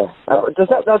 Yeah. Does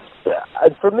that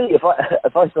for me, if I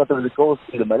thought there was a ghost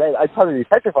in my leg, I'd probably be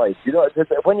petrified. You know,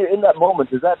 when you're in that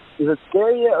moment, does it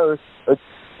scare you, or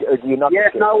do you not? Yeah,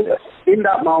 no. In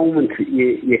that moment,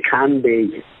 you can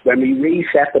be. When we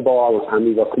reset the ball and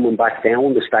we were coming back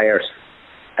down the stairs,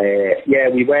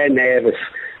 we were nervous,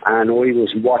 and I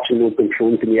was watching up in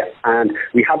front of me, and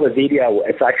we have a video.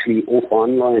 It's actually up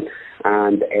online,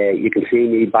 and you can see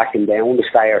me backing down the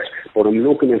stairs, but I'm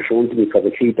looking in front of me because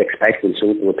I keep expecting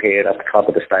something to appear at the top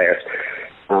of the stairs.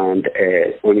 And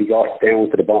when we got down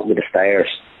to the bottom of the stairs,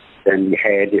 then we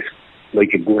heard this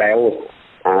like a growl,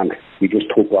 and we just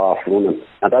took off running.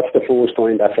 And that's the first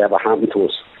time that's ever happened to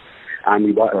us. And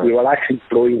we were actually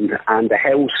blind, and the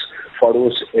house for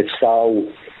us it's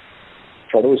so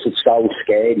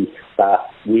scary that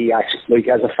we actually, like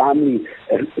as a family,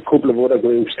 a couple of other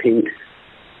groups think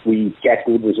we get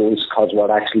good results because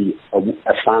we're actually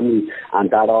a family and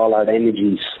that all our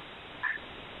energies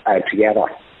are together.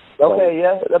 Okay,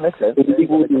 yeah, that makes sense. We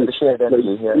wouldn't share that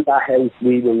energy, in that house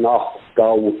we will not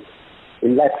go.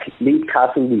 In Leith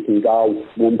Castle we can go,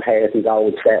 one person go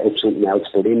and set up something else,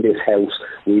 but in this house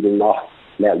we will not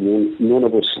let none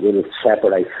of us will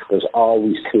separate. There's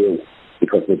always two,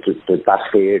 because that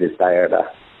fear is there.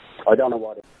 That I don't know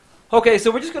what it is. Okay,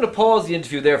 so we're just going to pause the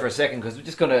interview there for a second, because we're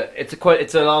just going to,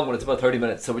 it's a long one, it's about 30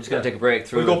 minutes, so we're just going to take a break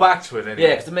through. We'll go back to it anyway.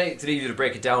 Yeah, because it makes it easier to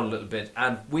break it down a little bit.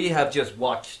 And we have just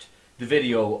watched the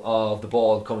video of the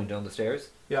ball coming down the stairs.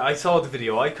 Yeah, I saw the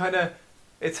video.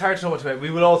 It's hard to know what to make. We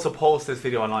will also post this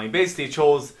video online. Basically, it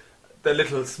shows the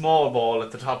little small ball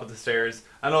at the top of the stairs,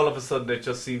 and all of a sudden it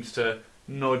just seems to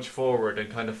nudge forward and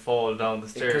kind of fall down the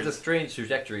stairs. It has a strange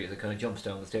trajectory as it kind of jumps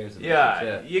down the stairs.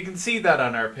 Yeah, you can see that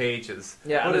on our pages.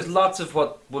 Yeah, and there's lots of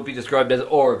what would be described as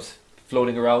orbs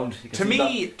floating around. To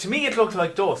me, it looked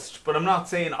like dust, but I'm not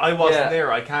saying I wasn't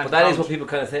there. I can't. But that is what people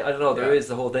kind of think. I don't know. There is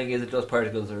the whole thing. Is it dust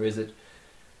particles or is it?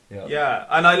 Yeah,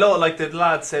 and I know, like the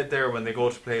lad said there, when they go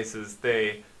to places,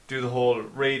 they do the whole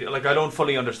radio. Like, I don't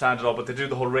fully understand it all, but they do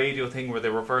the whole radio thing where they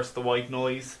reverse the white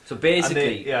noise. So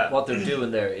basically, what they're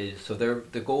doing there is, so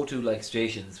they go to like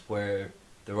stations where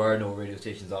there are no radio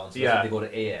stations on. So they go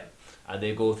to AM, and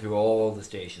they go through all the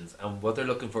stations. And what they're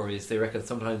looking for is, they reckon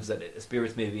sometimes that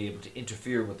spirits may be able to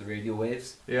interfere with the radio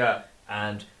waves. Yeah.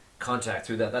 And contact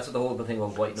through that. That's what the whole thing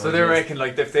about white noise. So they reckon,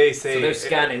 like, if they say, so they're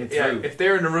scanning through. If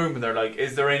they're in a room and they're like,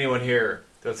 "Is there anyone here?"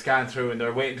 They'll scan through and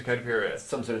they're waiting to kind of hear it.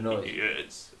 Some sort of noise.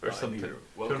 Idiots. Or something.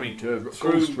 Welcome to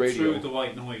Ghost Radio. Through the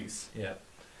white noise. Yeah.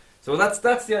 So that's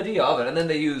the idea of it. And then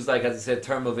they use, like, as I said,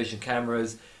 thermal vision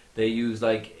cameras. They use,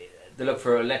 like, they look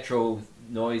for electro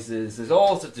noises. There's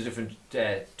all sorts of different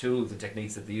tools and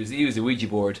techniques that they use. They use a Ouija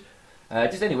board.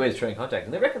 Just any way to try and contact.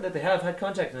 And they reckon that they have had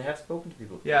contact and they have spoken to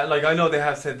people. Yeah, like, I know they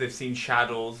have said they've seen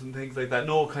shadows and things like that.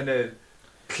 No kind of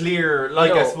clear,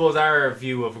 like, I suppose our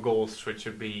view of a ghost, which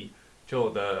would be,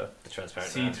 the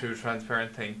transparent, see-through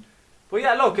transparent thing. But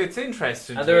yeah, look, it's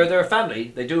interesting. And they're a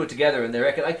family. They do it together, and they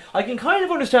reckon. I can kind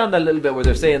of understand that a little bit, where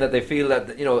they're saying that they feel that,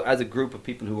 as a group of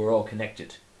people who are all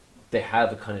connected, they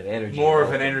have a kind of energy. More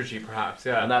of an energy, perhaps.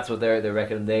 Yeah. And that's what they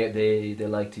reckon. They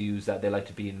like to use that. They like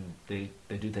to be in. They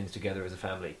do things together as a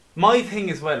family. My thing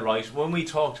as well, right? When we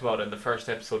talked about in the first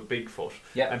episode, Bigfoot,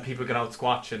 and people get out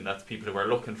squatching. That's people who are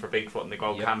looking for Bigfoot and they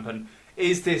go out camping.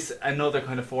 Is this another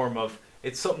kind of form of?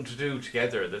 It's something to do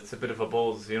together. That's a bit of a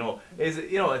buzz, Is it?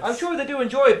 It's I'm sure they do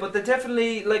enjoy it, but they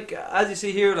definitely, like, as you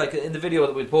see here, like in the video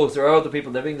that we post, there are other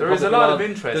people. There is a lot of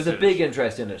interest. There's a big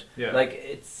interest in it. Yeah.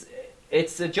 Like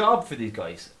it's a job for these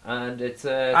guys, and it's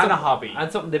a hobby,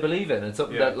 and something they believe in, and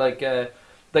something that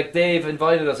like they've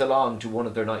invited us along to one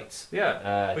of their nights.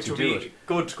 Yeah, which would be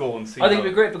good to go and see. I think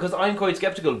it'd be great, because I'm quite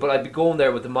skeptical, but I'd be going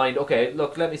there with the mind, okay,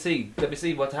 look, let me see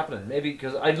what's happening. Maybe,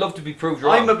 because I'd love to be proved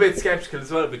wrong. I'm a bit skeptical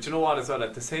as well, but you know what as well,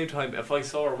 at the same time, if I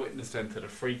saw or witnessed it,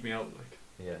 it'd freak me out. Like,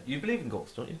 yeah, you believe in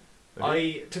ghosts, don't you?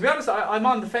 To be honest, I'm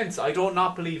on the fence. I do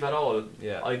not believe at all.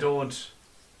 Yeah. I don't.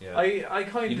 Yeah. I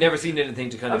kind of... You've never seen anything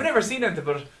to kind of... I've never seen anything,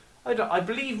 but I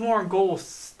believe more in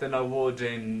ghosts than I would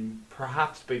in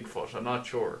perhaps Bigfoot. I'm not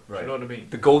sure. Right. Do you know what I mean?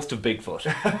 The ghost of Bigfoot.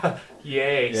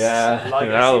 Yes. Yeah. Like,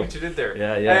 I see what you did there.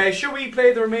 Yeah. Should we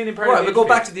play the remaining part of the Right, we'll go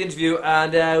back to the interview,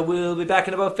 and we'll be back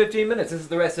in about 15 minutes. This is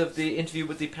the rest of the interview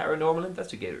with the paranormal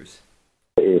investigators.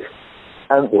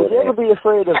 And would you ever be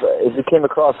afraid of, if you came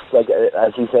across, like,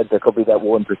 as you said, there could be that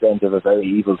 1% of a very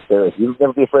evil spirit, you'd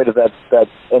never be afraid of that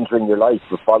entering your life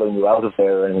or following you out of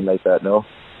there or anything like that, no?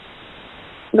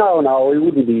 No, it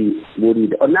wouldn't be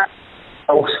worried. On that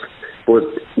house, but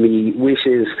my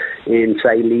wishes in,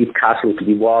 say, Leith Castle to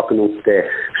be walking up the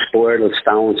spiral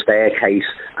stone staircase,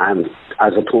 and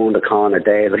as I turn the corner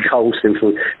there, the ghost in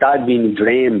front, that'd be my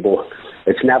dream, but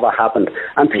it's never happened.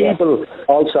 And people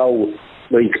also,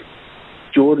 like,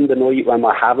 during the night when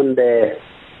we're having the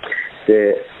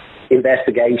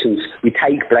investigations, we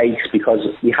take breaks because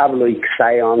we have, like,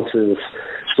 seances,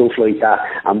 stuff like that,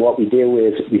 and what we do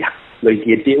is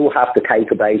you do have to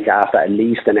take a break after at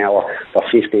least an hour for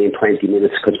 15-20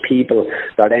 minutes, because people,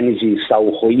 their energy is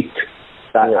so hyped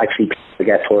that actually people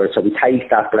get for it. So we take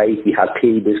that break, we have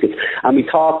tea, biscuits, and we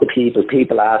talk to people.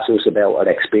 People ask us about our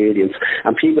experience,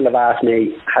 and people have asked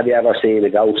me, have you ever seen a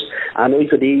ghost? And I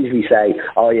could easily say,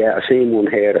 oh yeah, I've seen one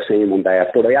here, I've seen one there,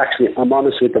 but I'm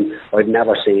honest with them, I've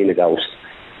never seen a ghost.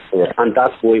 And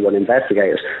that's why we're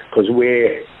investigators, because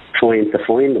we're trying to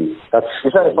find them.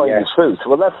 You're trying to find the truth.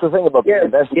 Well, that's the thing about being an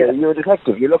investigator. You're a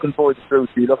detective. You're looking for the truth.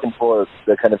 You're looking for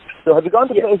the kind of... So have you gone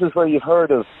to places where you've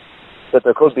heard of that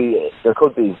there could be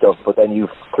stuff, but then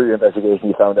through your investigation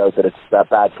you found out that it's that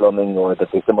bad plumbing or that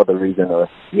there's some other reason? Or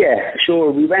yeah,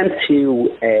 sure. We went to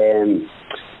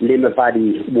Limit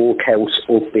Valley Workhouse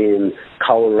up in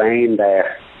Coleraine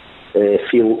there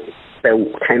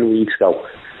about 10 weeks ago,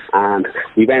 and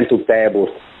we went up there, but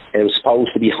it was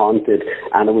supposed to be haunted,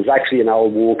 and it was actually an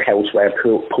old workhouse where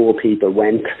poor people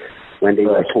went when they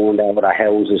were turned out of their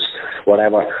houses,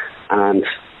 whatever, and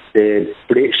the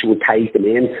British would take them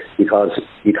in because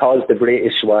the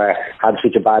British had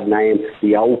such a bad name.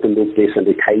 They opened up this and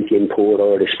they take in poor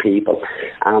Irish people.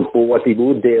 But what they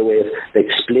would do is they'd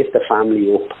split the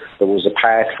family up. There was a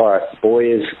part for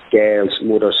boys, girls,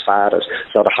 mothers, fathers.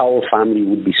 So the whole family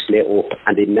would be split up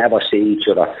and they'd never see each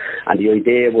other. And the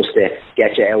idea was to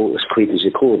get you out as quick as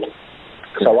you could.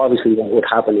 So obviously what would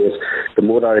happen is the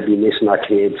mother would be missing her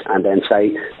kids and then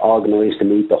say, organise to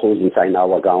meet the husband, say, no,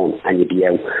 we're going, and you'd be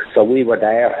out. So we were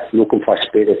there looking for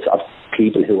spirits of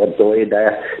people who had died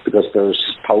there because there's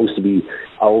supposed to be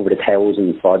over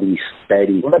 1,000 bodies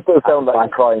buried. Well, that does sound like a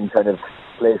crime kind of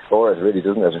place for it, really,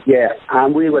 doesn't it? Yeah,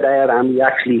 and we were there and we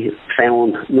actually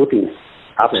found nothing,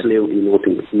 absolutely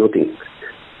nothing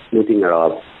at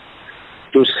all.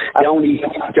 Just the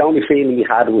only feeling we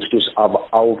had was just of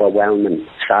overwhelming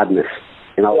sadness,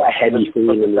 a heavy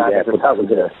feeling there. But that was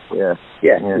it.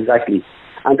 Yeah, exactly.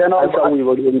 And then also we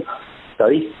were in.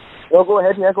 Sorry. No, go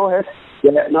ahead. Yeah, go ahead.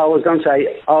 Yeah, no, I was going to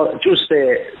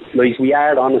say, like we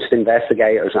are honest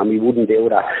investigators, and we wouldn't do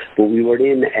that. But we were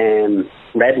in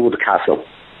Redwood Castle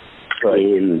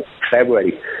in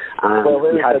February.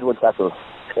 Where is Redwood Castle?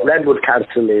 Redwood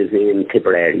Castle is in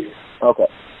Tipperary. Okay.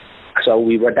 So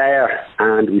we were there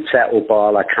and we set up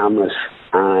all our cameras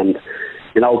and,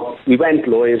 we went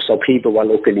live so people were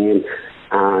looking in,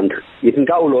 and you can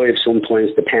go live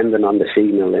sometimes depending on the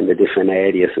signal in the different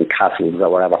areas and castles or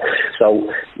whatever.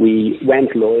 So we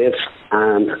went live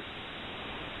and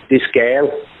this girl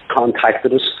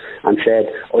contacted us and said,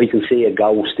 I can see a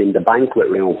ghost in the banquet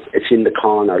room. It's in the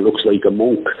corner, looks like a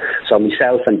monk. So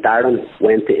myself and Darren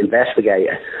went to investigate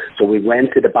it. So we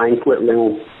went to the banquet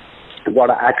room.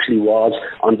 What it actually was,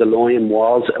 on the lion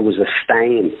walls, it was a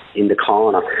stain in the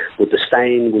corner, but the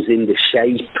stain was in the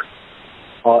shape,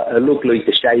 it looked like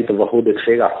the shape of a hooded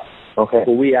figure. Okay.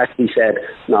 But we actually said,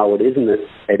 no, it isn't.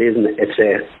 It's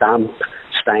a damp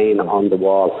stain on the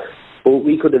wall. But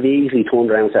we could have easily turned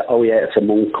around and said, oh yeah, it's a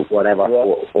monk, whatever.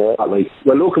 Like,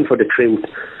 we're looking for the truth.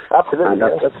 Absolutely.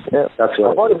 That's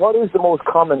right. What is the most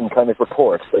common kind of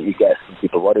report that you get from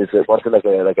people? What's it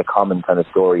like a common kind of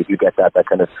story? If you get that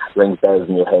kind of rings bells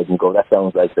in your head and you go, that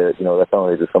sounds like that sounds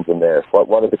like there's something there.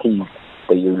 What are the keys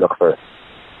that you look for?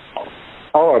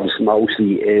 Orbs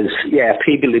mostly is,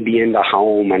 people would be in the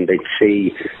home and they'd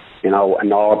see, an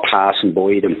orb passing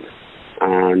by them.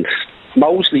 And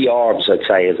mostly orbs, I'd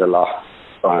say, is a lot.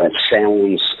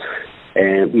 Sounds.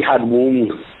 We had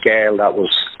one girl that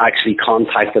was actually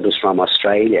contacted us from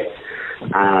Australia,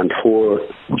 and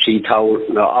she told,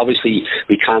 obviously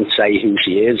we can't say who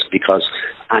she is because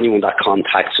anyone that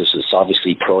contacts us is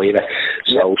obviously private.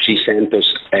 So she sent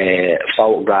us a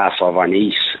photograph of her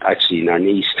niece, and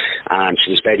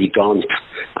she was very gaunt,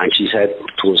 and she said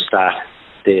to us that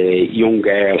the young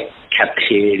girl kept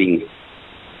hearing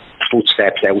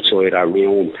footsteps outside our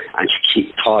room, and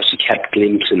she thought she kept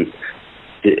glimpsing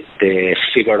the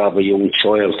figure of a young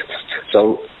child.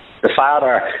 So the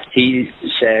father, he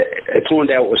said, it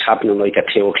turned out it was happening like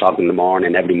at 2 o'clock in the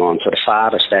morning every morning. So the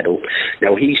father set up.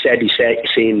 Now he said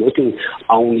seen nothing,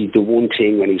 only the one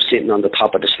thing when he was sitting on the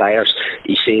top of the stairs,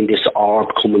 he seen this orb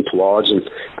coming towards him,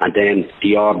 and then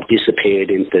the orb disappeared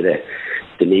into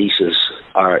the niece's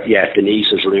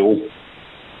room.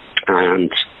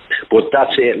 But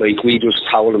that's it, like we just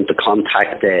told him to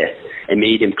contact a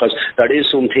medium because there is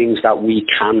some things that we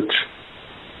can't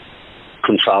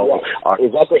control.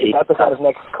 Is that the kind of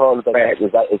next call that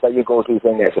is that your go-to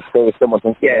thing there? To say if someone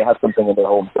thinks they have something in their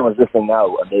home, someone's listening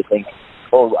now and they think,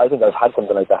 oh, I think I've had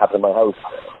something like that happen in my house.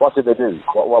 What do they do?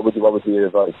 What would be your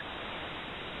advice?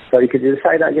 Sorry, could you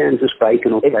say that again? Just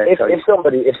breaking up there. If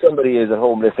somebody is at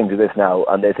home listening to this now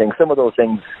and they think some of those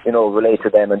things, relate to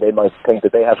them and they might think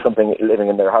that they have something living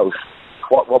in their house,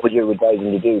 what would you advise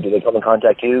them to do? Do they come and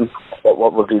contact you?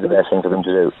 What would be the best thing for them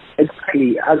to do?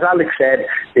 Exactly. As Alex said,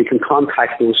 they can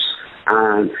contact us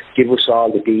and give us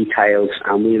all the details,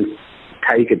 and we'll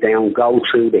take it down, go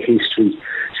through the history,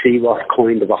 see what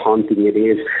kind of a haunting it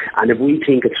is, and if we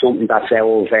think it's something that's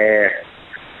out of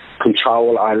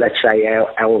control, or let's say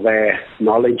out of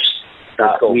knowledge,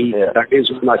 there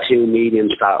is one or two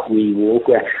mediums that we work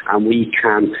with, and we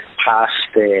can pass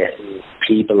the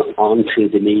people onto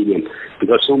the medium,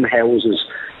 because some houses,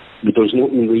 there's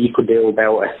nothing we could do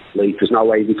about it. Like, there's no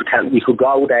way we could tell. We could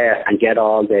go there and get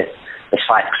all the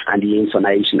facts and the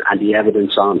information and the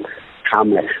evidence on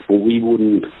camera, but we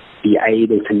wouldn't be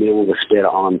able to move a spirit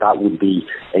on. That would be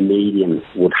a medium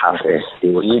would have to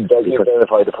do it. You'd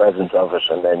verify the presence of it,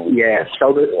 and then... Yeah,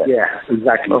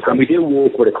 exactly. Okay. And we do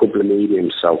work with a couple of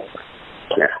mediums, so...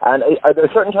 Yeah. And are there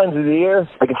certain times of the year,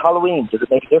 like it's Halloween, does it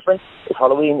make a difference? Is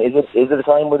Halloween, is it a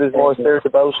time where there's more spirits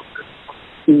about?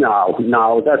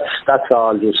 No, that's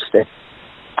all just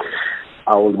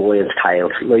old wives'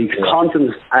 tales. Like,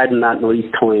 hauntings aren't at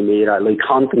night time either. Like,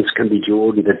 hauntings can be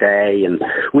during the day, and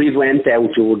we went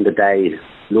out during the day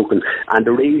looking, and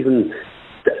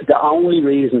the only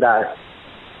reason that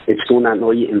it's done at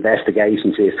night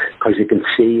investigations is because you can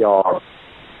see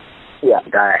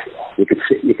that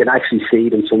you can actually see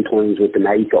them sometimes with the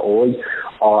naked eye,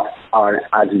 or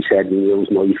as we said, we use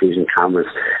night vision cameras,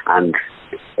 and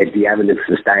if the evidence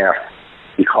is there,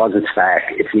 because it's dark,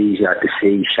 it's easier to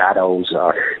see shadows,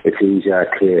 or it's easier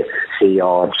to see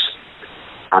orbs.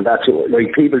 And that's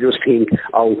like, people just think,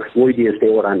 oh, why do you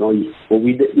do it at night? Well,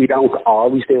 we don't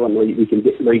always do it at night. We can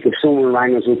get, like, if someone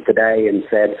rang us up today and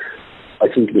said, I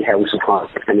think the house is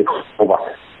haunted, can you come over?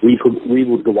 We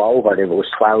would go over if it was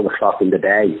 12 o'clock in the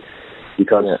day,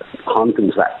 because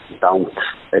hauntings that they don't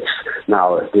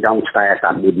start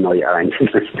at midnight or anything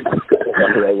like that.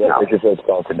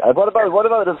 What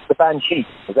about the banshee?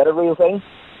 Is that a real thing?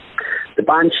 The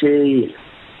banshee,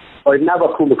 I've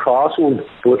never come across one,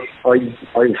 but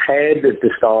I've heard the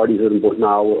stories of them, but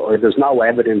no, there's no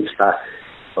evidence that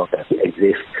it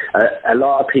exists. A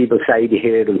lot of people say they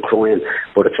hear them crying,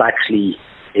 but it's actually,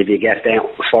 if you get down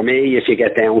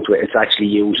to it, it's actually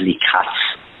usually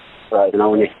cats. Right. You know,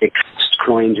 when you cats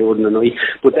crying during the night.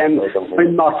 But then,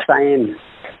 I'm not saying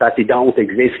that they don't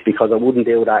exist, because I wouldn't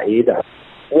do that either.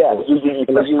 Yeah, you've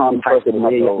never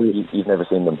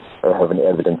seen them or have any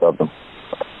evidence of them.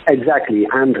 Exactly,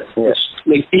 and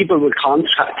like, people will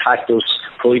contact us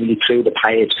privately through the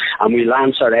page, and we'll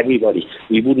answer everybody.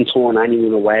 We wouldn't turn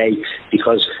anyone away,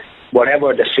 because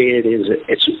whatever the fear is,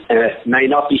 it may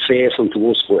not be fearsome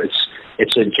to us, but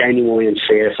it's a genuine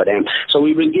fear for them. So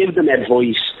we will give them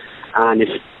advice, and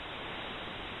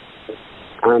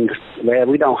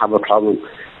we don't have a problem.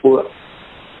 But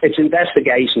it's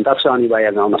investigation. That's the only way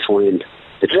I'm going to find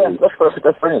the truth. Yeah, that's perfect.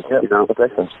 That's brilliant. Yeah, that's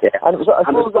excellent. Yeah. And so I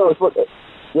suppose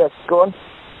yes, go on.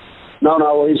 No,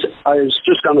 I was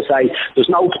just going to say, there's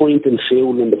no point in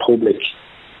fooling the public.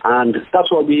 And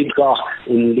that's what we've got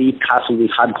in Leith Castle. We've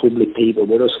had public people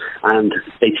with us, and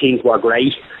they think we're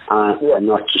great. I'm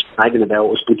not just bragging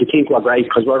about us, but they think we're great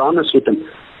because we're honest with them.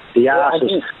 They ask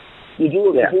us. You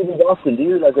do it often, do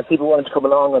you? Like, if people wanted to come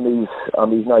along on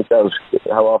these nights out,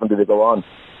 how often do they go on?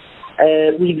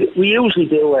 We usually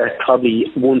do it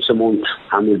probably once a month,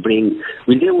 and we'll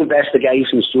do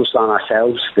investigations just on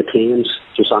ourselves, the teams,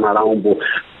 just on our own, but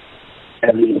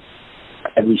every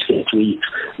 6 weeks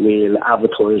we'll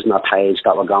advertise on our page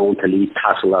that we're going to Leith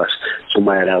Castle or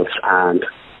somewhere else, and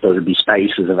there'll be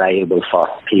spaces available for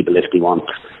people if they want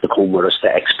to come with us to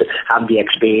have the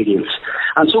experience.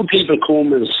 And some people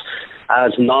come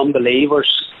as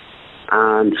non-believers,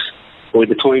 and by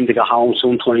the time they go home,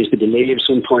 sometimes they believe,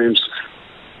 sometimes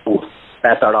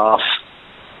better off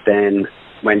than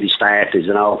when they started,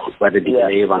 you know, whether they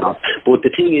believe or not. But the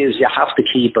thing is, you have to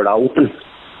keep it open.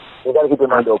 You've got to keep your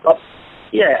mind open.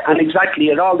 Yeah, and exactly,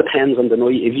 it all depends on the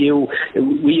night.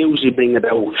 We usually bring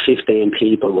about 15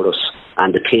 people with us,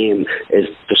 and the team there's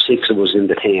 6 of us in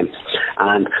the team.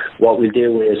 And what we'll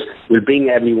do is we'll bring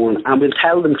everyone, and we'll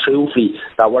tell them truthfully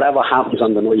that whatever happens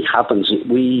on the night happens.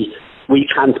 We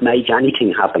can't make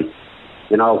anything happen.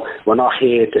 You know, we're not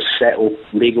here to set up,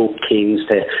 rig up things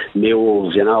to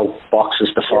move, you know,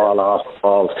 boxes to fall off.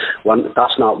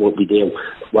 That's not what we do.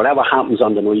 Whatever happens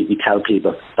on the night, we tell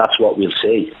people that's what we'll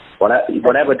see.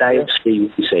 Whatever they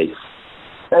see, we see.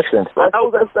 Excellent. That's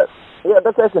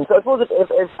excellent. So I suppose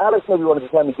if Alex maybe wanted to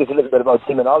tell me just a little bit about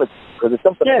demonology, because it's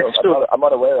something I'm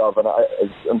not aware of, and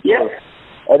I'm sure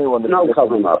anyone... No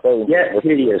problem, Rob. Yeah,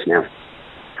 here he is now.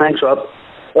 Thanks, Rob.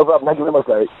 No problem. Thank you very much,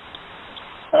 Larry.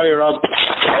 Hi, Rob.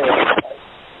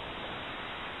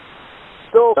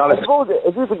 So, So I suppose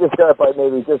if you could just start by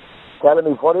maybe just telling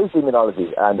me what is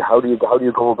demonology and how do you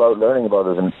go about learning about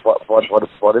it and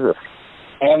what is it?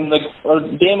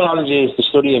 Demonology is the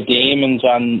study of demons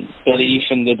and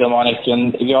belief in the demonic.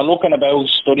 And if you're looking about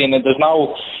studying it, there's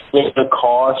no regular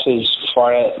courses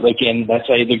for it, like in, let's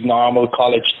say, the normal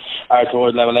college or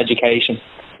third level education.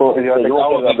 But if you're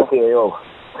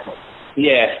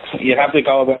you'd have to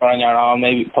go about on your own,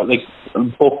 maybe put like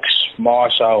books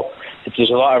more so. There's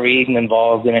a lot of reading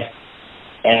involved in it,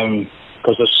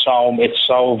 because it's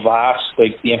so vast,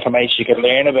 like the information you can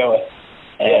learn about it.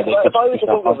 If I was to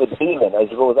think of a demon, I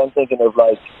suppose I'm thinking of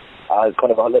like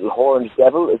kind of a little horned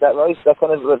devil. Is that right? That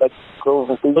kind of like crows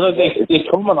and things. Well, they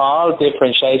come in all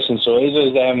different shapes and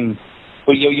sizes.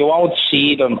 But you won't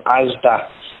see them as that.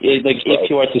 If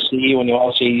you were to see one,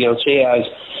 you'll see it as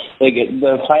like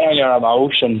they'll play on your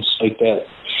emotions.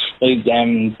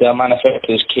 They'll manifest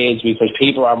as kids because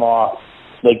people are more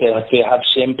like they have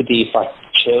sympathy for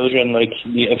children.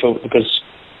 Because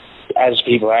as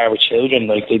people are with children,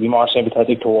 like they'd be more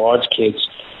sympathetic towards kids,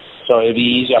 so it'd be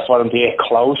easier for them to get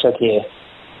closer to you.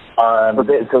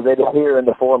 So they'd appear in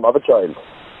the form of a child.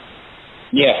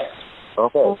 Yeah.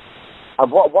 Okay.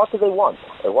 And what do they want?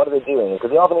 Or what are they doing?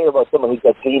 Because you often hear about someone who's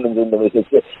got demons in them.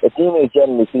 A demon is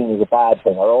generally seen as a bad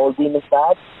thing. Are all demons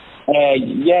bad?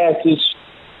 Yeah,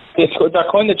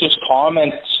 they're kind of just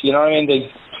torments. You know what I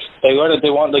mean? They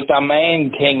want, like, their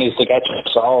main thing is to get your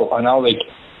soul. I know, like,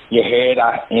 you hear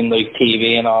that in like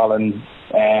TV and all and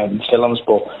films,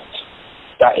 but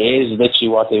that is literally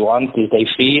what they want. Is they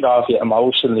feed off you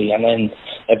emotionally and then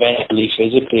eventually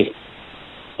physically.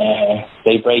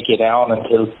 They break you down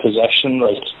until possession,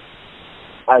 like.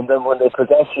 And then when they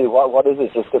possess you, what is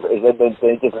it?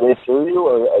 They just live through you,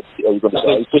 or are you going to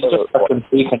die? It's just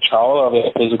complete control of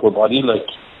your physical body, like.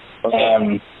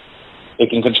 Okay. They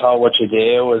can control what you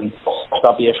do and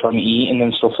stop you from eating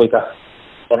and stuff like that.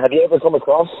 And have you ever come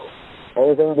across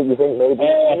anything that you think maybe?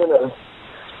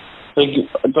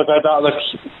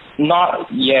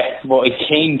 Not yet, but I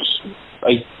think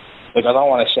I don't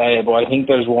want to say it, but I think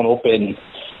there's one up in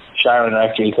Sharon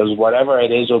actually, because whatever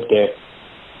it is up there,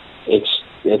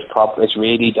 it's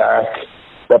really dark.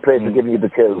 That place is giving you the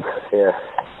chills.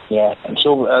 Yeah, and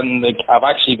I've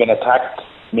actually been attacked.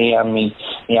 Me and me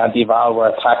Auntie Val were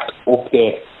attacked up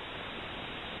there.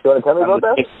 Do you want to tell me about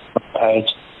that?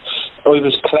 I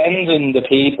was cleansing the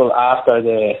people after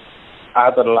the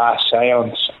last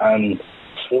seance, and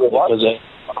you were what?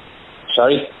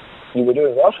 Sorry? You were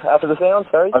doing what after the seance?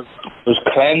 Sorry? I was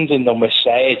cleansing them with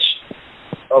sage.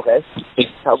 Okay.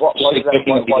 What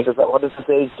does the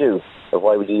sage do? Or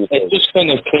why would you use sage? It just kind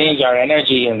of cleans your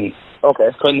energy and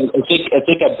it's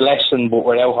like a blessing, but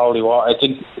without holy water.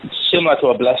 It's similar to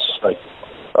a blessing, like.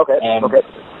 Okay. Okay.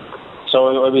 So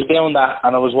I was doing that,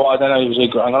 and I was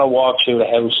like, I'm going to walk through the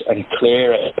house and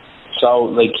clear it, so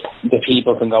like the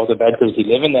people can go to bed because they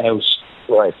live in the house.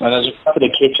 Right. And as I got to the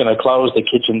kitchen, I closed the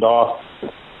kitchen door,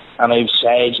 and I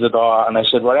saged the door, and I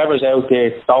said, whatever's out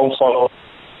there, don't follow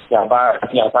your bard,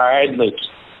 like,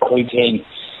 kind thing.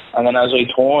 And then as I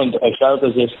turned, I felt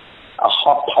as if a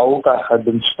hot poker had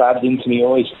been stabbed into my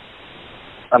eyes,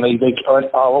 and I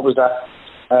went, oh, what was that?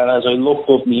 And as I looked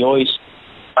up, my eyes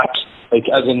back. Like,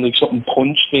 as in, like, something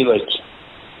punched me, like,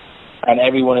 and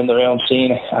everyone in the room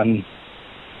seen it, and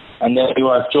then we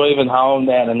were driving home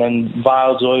then, and then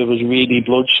Val's eye was really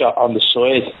bloodshot on the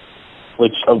side,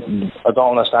 which I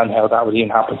don't understand how that would even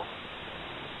happen.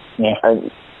 Yeah.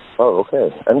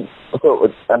 Okay. And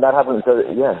that happened,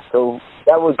 so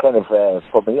that would kind of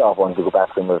put me off wanting to go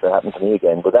back to them if it happened to me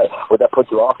again. Would that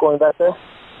put you off going back there?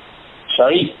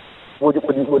 Sorry? Would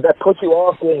that put you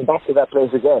off going back to that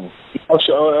place again? Oh,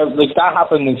 sure. Like, that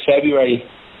happened in February,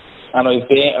 and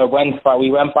we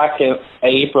went back in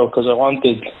April because I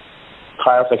wanted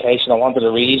clarification. I wanted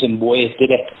a reason why it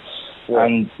did it. Yeah.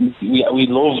 And we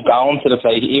love going to the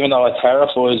place, even though it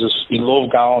terrifies us. We love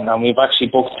going, and we've actually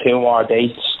booked 2 more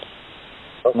dates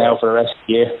now for the rest of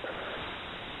the year.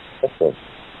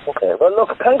 Okay. Well,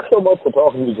 look, thanks so much for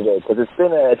talking to me today, because it's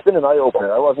been an eye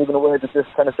opener. I wasn't even aware that this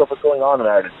kind of stuff was going on in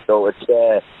Ireland, so it's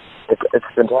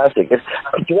fantastic. Do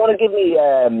you want to give me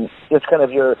just kind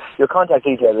of your contact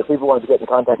details if people want to get in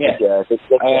contact with you?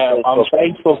 On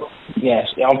Facebook, yes.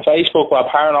 On Facebook, we're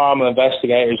Paranormal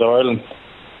Investigators Ireland.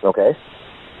 Okay.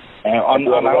 On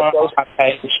our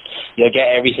page, you'll get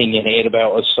everything you need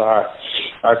about us,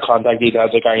 our contact details,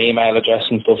 like our email address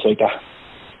and stuff like that.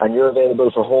 And you're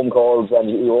available for home calls, and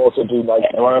you also do like...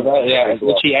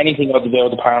 literally anything got to do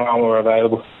with the paranormal, we're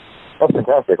available. That's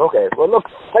fantastic. Okay. Well, look,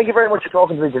 thank you very much for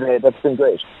talking to me today. That's been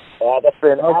great. That's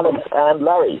been Alex and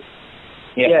Larry.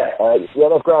 Yeah.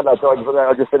 That's grand, lads. So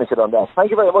I'll just finish it on that.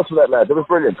 Thank you very much for that, lads. It was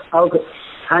brilliant. Okay.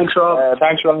 Thanks, Rob.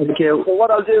 Thanks, Ron. Thank you. So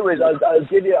what I'll do is I'll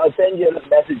send you a little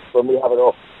message when we have it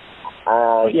up.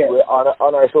 And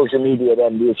on our social media,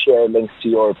 then we'll share links to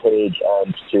your page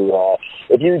and to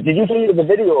did you see the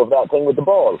video of that thing with the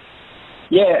ball?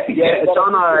 Yeah, it's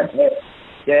on our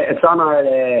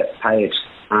page,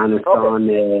 and it's on.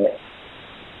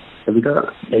 Have we got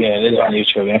it? Yeah, it is on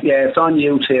YouTube. Yeah, it's on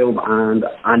YouTube,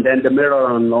 and then the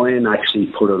Mirror Online actually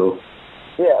put it up.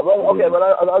 Yeah, well, okay, well,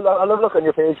 I'll have a look on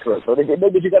your page for it. So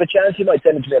maybe if you got a chance, you might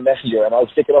send it to me on Messenger, and I'll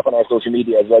stick it up on our social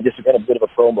media as well, just to kind of a bit of a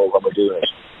promo when we're doing it.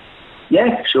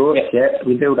 Yeah, sure. Yeah,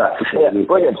 we'll do that. Yeah,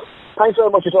 brilliant. Thanks very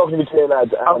much for talking to me today,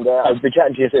 lads, and I'll be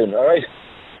chatting to you soon, all right?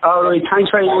 All right,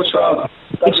 thanks very much, Rob.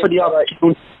 Thanks for the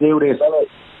opportunity to do this. Bye-bye.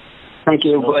 Thank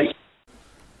you, bye.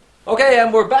 Okay,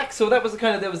 and we're back. So that was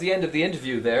the end of the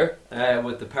interview there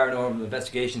with the Paranormal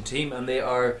Investigation team, and they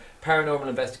are Paranormal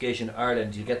Investigation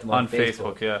Ireland. You get them on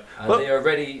Facebook, yeah. And they are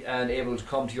ready and able to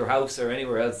come to your house or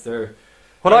anywhere else.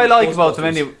 What I liked about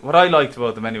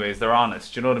them anyway is they're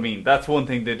honest. You know what I mean? That's one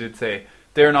thing they did say.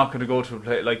 They're not going to go to a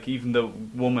place like even the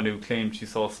woman who claimed she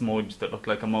saw smudge that looked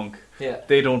like a monk. Yeah,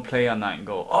 they don't play on that and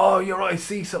go, "Oh, you're right, I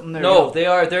see something there." No,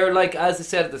 they're like, as I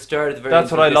said at the start of the very.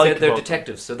 That's what I like. They're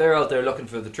detectives, so they're out there looking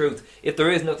for the truth. If there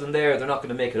is nothing there, they're not going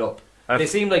to make it up. They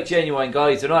seem like genuine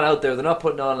guys. They're not out there. They're not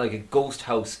putting on like a ghost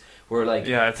house where like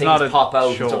things pop out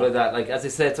and stuff like that. Like as I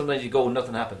said, sometimes you go and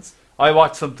nothing happens. I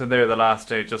watched something there the last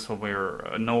day, just when we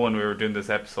were doing this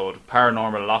episode,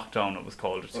 Paranormal Lockdown. It was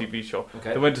called, a TV show.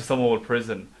 Okay. They went to some old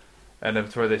prison. And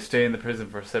it's where they stay in the prison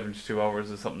for 72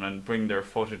 hours or something and bring their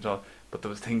footage on. But there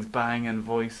was things banging,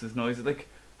 voices, noises. Like,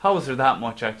 how is there that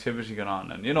much activity going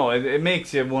on? And, it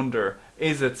makes you wonder,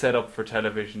 is it set up for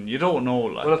television? You don't know.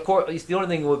 Like. Well, of course, the only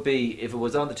thing would be if it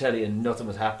was on the telly and nothing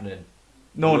was happening.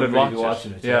 No one would really watch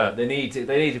it. Yeah. They need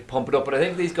to pump it up. But I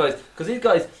think these guys,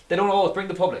 they don't always bring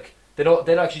the public. They'd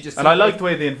actually just. And I like the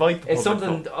way they invite the public. It's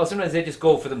something. Sometimes they just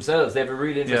go for themselves. They have a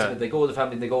really interesting. They go with the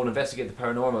family. And they go and investigate the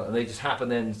paranormal, and they just happen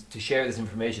then to share this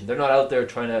information. They're not out there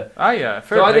trying to. Fair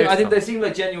so I think they seem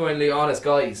like genuinely honest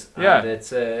guys. Yeah, and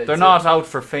they're not out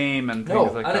for fame and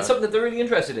things like that. And it's something that they're really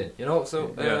interested in.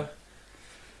 So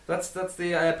that's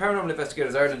the Paranormal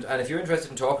Investigators Ireland. And if you're interested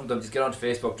in talking to them, just get onto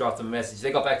Facebook, drop them a message.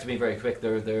 They got back to me very quick.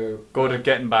 They're good at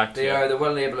getting back to you. They're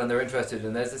well able and they're interested.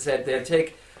 And as I said,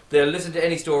 they'll listen to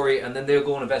any story and then they'll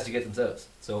go and investigate themselves.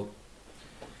 So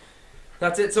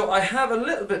that's it. So I have a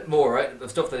little bit more, right, of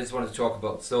stuff that I just wanted to talk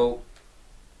about. So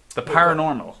the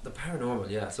paranormal.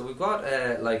 Yeah. So we've got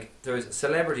there's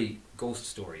celebrity ghost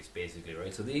stories basically,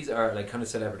 right? So these are like kind of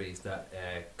celebrities that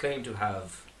claim to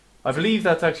have. I believe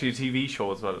that's actually a TV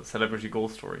show as well, Celebrity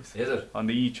Ghost Stories. Is it? On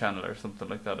the E! Channel or something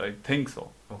like that. I think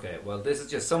so. Okay. Well, this is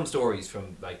just some stories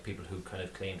from like people who kind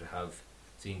of claim to have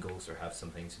seen ghosts or have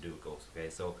something to do with ghosts.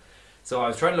 Okay, so I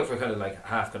was trying to look for kind of like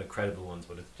half kind of credible ones,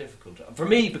 but it's difficult for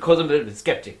me because I'm a little bit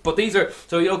skeptic. But these are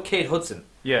Kate Hudson.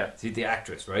 Yeah, she's the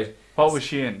actress, right? What was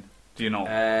she in? Do you know?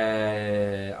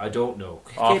 I don't know.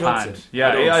 Kate Hudson.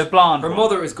 Yeah, blonde. Her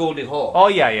mother is Goldie Hawn. Oh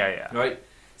yeah. Right.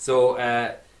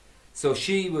 So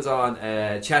she was on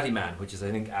Chatty Man, which is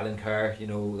I think Alan Carr.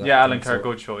 Alan Carr,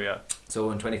 good show. Yeah. So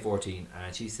in 2014,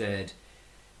 and she said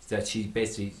that she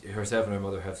basically, herself and her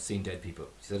mother have seen dead people.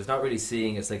 She said it's not really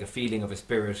seeing, it's like a feeling of a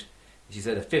spirit. She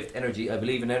said a fifth energy, I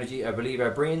believe in energy, I believe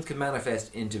our brains can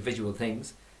manifest into visual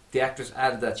things. The actress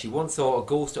added that she once saw a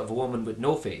ghost of a woman with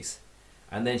no face,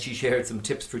 and then she shared some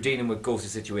tips for dealing with ghostly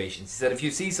situations. She said if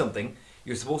you see something,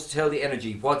 you're supposed to tell the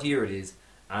energy what year it is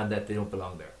and that they don't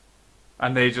belong there.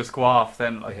 And they just go off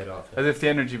then, like, head off, as if the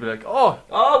energy would be like, oh,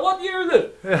 what year is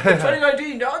it?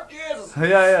 2019, oh Jesus.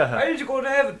 Yeah. I need to go to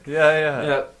heaven.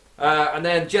 Yeah. And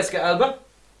then Jessica Alba.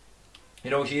 You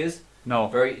know who she is?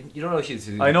 No. You don't know who she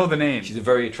is? I know the name. She's a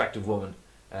very attractive woman.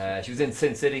 She was in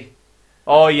Sin City.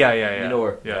 Oh, yeah. You know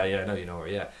her? Yeah, I know you know her,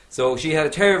 yeah. So she had a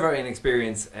terrifying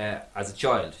experience as a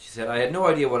child. She said, I had no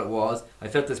idea what it was. I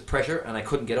felt this pressure and I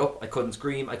couldn't get up, I couldn't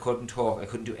scream, I couldn't talk, I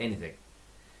couldn't do anything.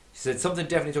 She said, something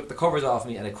definitely took the covers off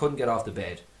me and I couldn't get off the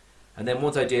bed. And then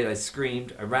once I did, I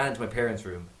screamed, I ran to my parents'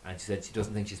 room, and she said she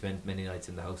doesn't think she spent many nights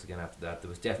in the house again after that. There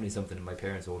was definitely something in my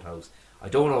parents' old house. I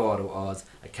don't know what it was,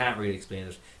 I can't really explain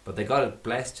it, but they got it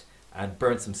blessed and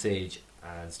burnt some sage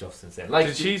and stuff since then.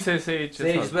 Did she say sage?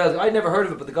 Sage as well. I'd never heard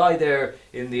of it, but the guy there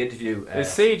in the interview... is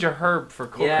sage a herb for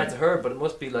cooking? Yeah, it's a herb, but it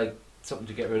must be like something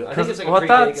to get rid of. I think it's like what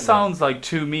that sounds like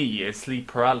to me is sleep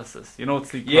paralysis. You know what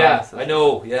sleep paralysis? Yeah, I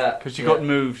know, yeah. Because she couldn't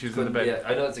move, she was in the bed. Yeah,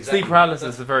 I know, it's exactly. Sleep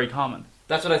paralysis is very common.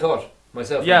 That's what I thought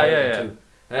myself. Yeah. Too.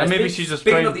 And maybe she just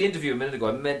speaking of the interview a minute ago,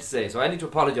 I meant to say, so I need to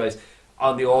apologise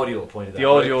on the audio point of that. The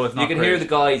audio is not You can great. hear the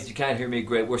guys, you can't hear me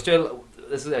great. We're still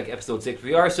this is like episode 6.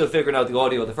 We are still figuring out the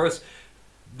audio. The first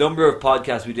number of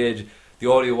podcasts we did, the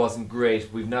audio wasn't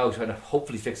great. We've now trying to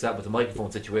hopefully fix that with the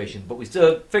microphone situation, but we're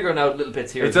still figuring out little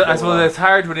bits here. I suppose it's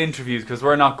hard with interviews because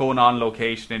we're not going on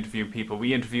location interviewing people.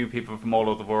 We interview people from all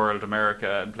over the world,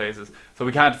 America and places, so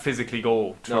we can't physically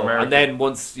go to America. And then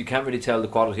once you can't really tell the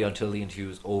quality until the interview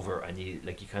is over, and you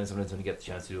kind of sometimes only get the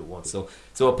chance to do it once.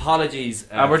 So apologies.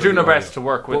 And we're doing our best to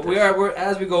work with. But we're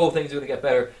as we go, things are going to get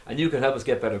better, and you can help us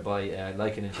get better by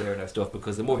liking and sharing our stuff,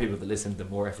 because the more people that listen, the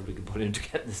more effort we can put into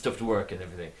getting this stuff to work and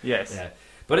everything. Yes. Yeah.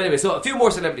 But anyway, so a few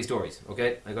more celebrity stories,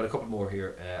 okay? I got a couple more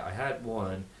here. I had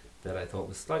one that I thought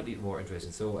was slightly more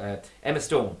interesting. So, Emma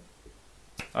Stone.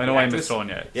 I know Emma Stone,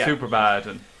 yeah. Super bad.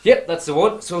 And yep, that's the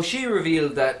one. So she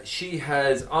revealed that she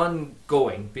has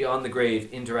ongoing, beyond the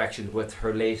grave, interaction with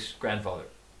her late grandfather.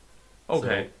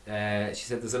 Okay. So, she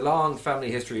said there's a long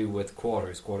family history with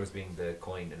quarters. Quarters being the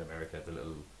coin in America, the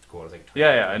little quarters. Like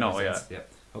I know, yeah.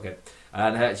 Okay.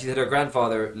 And she said her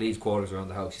grandfather leaves quarters around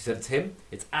the house. She said it's him.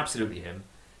 It's absolutely him.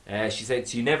 She said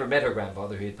she never met her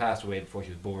grandfather, who had passed away before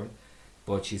she was born,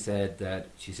 but she said that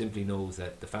she simply knows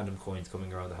that the phantom coin's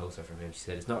coming around the house are from him. She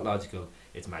said it's not logical,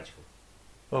 it's magical.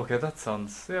 Okay, that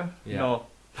sounds no. Yeah,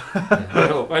 I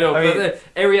know. I mean,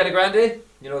 Ariana Grande,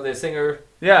 you know, the singer.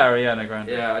 Yeah, Ariana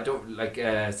Grande. Yeah, I don't like.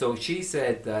 So she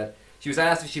said that she was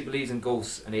asked if she believes in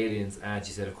ghosts and aliens, and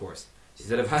she said, of course. She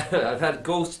said, I've had a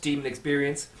ghost demon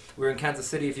experience. We were in Kansas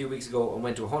City a few weeks ago and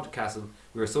went to a haunted castle.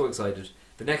 We were so excited.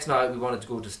 The next night we wanted to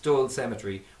go to Stull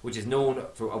Cemetery, which is known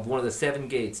of one of the 7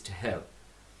 gates to hell.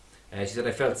 She said,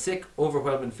 I felt sick,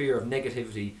 overwhelming fear of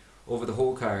negativity over the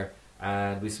whole car,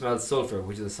 and we smelled sulphur,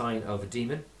 which is a sign of a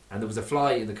demon. And there was a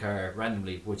fly in the car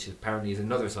randomly, which apparently is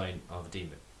another sign of a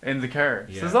demon. In the car?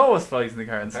 Yeah. So there's always flies in the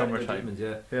car in summertime.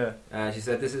 Demons, yeah. She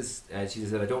said, she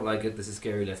said, I don't like it, this is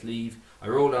scary, let's leave. I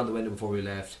rolled down the window before we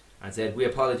left and said, we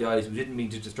apologise, we didn't mean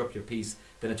to disrupt your peace.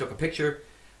 Then I took a picture,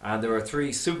 and there were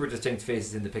 3 super distinct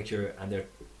faces in the picture, and they're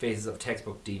faces of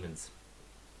textbook demons.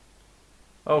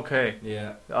 Okay.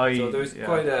 Yeah. So there's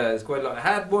quite a lot. I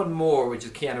had one more, which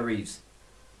is Keanu Reeves.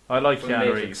 I like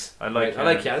Keanu Reeves. I like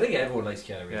Keanu. I think everyone likes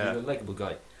Keanu Reeves. Yeah. He's a likeable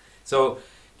guy. So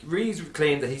Reeves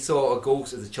claimed that he saw a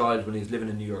ghost as a child when he was living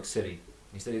in New York City.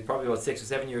 He said he was probably about 6 or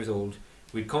 7 years old.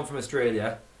 We'd come from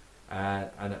Australia, and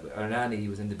our nanny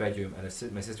was in the bedroom,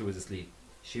 and my sister was asleep.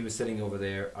 She was sitting over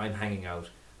there, I'm hanging out,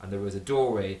 and there was a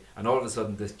doorway, and all of a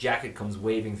sudden this jacket comes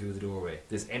waving through the doorway.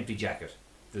 This empty jacket.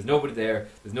 There's nobody there,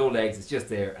 there's no legs, it's just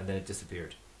there, and then it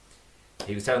disappeared.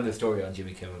 He was telling the story on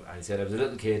Jimmy Kimmel, and he said, I was a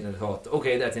little kid and I thought,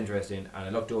 okay, that's interesting, and I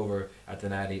looked over at the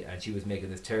nanny and she was making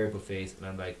this terrible face, and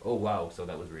I'm like, oh wow, so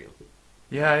that was real.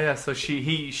 Yeah, so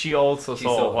she also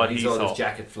saw what he saw. This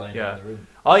jacket flying around the room.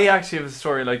 I actually have a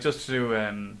story, like, just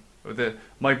to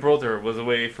my brother was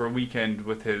away for a weekend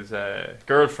with his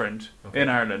girlfriend in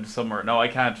Ireland somewhere. Now I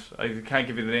can't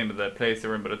give you the name of the place they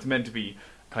were in, but it's meant to be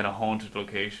kind of haunted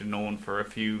location, known for a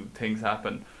few things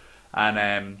happen,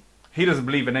 and he doesn't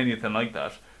believe in anything like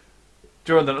that.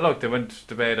 During they went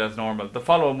to bed as normal. The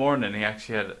following morning, he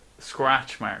actually had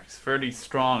scratch marks, fairly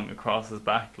strong across his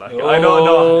back. Like I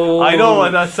know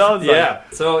what that sounds like.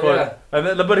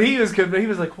 But he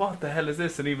was like, "What the hell is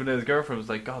this?" And even his girlfriend was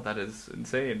like, "God, that is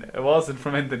insane." It wasn't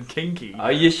from anything kinky.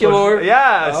 Are you sure? But,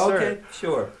 yeah, okay,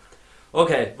 sure.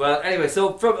 Okay, well, anyway,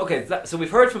 so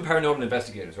we've heard from paranormal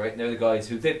investigators, right? They're the guys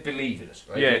who they believe in it,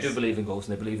 right? Yes. They do believe in ghosts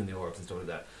and they believe in the orbs and stuff like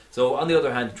that. So on the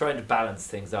other hand, trying to balance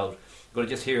things out, I'm going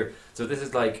to just hear. So this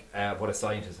is like what a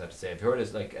scientist had to say. Have you heard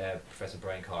of like Professor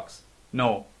Brian Cox?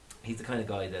 No. He's the kind of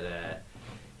guy that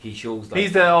he shows. Like,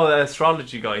 he's the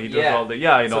astrology guy. He does all the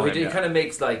I know. So he kind of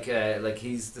makes like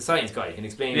he's the science guy. He can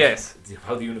explain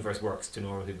how the universe works to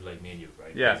normal people like me and you,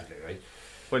 right? Yeah. Basically, right.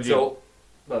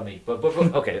 Well, me, but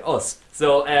okay, us.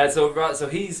 So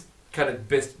he's kind of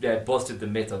busted the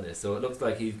myth on this. So it looks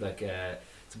like he's like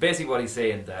so basically what he's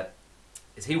saying that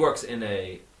is he works in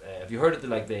a have you heard of the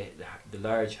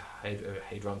Large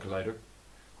Hadron Collider,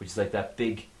 which is like that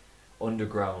big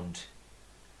underground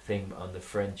thing on the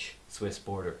French-Swiss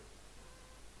border?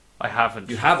 I haven't.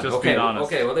 You haven't? Just okay, being honest.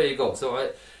 Okay, well there you go.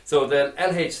 So the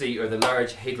LHC, or the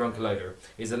Large Hadron Collider,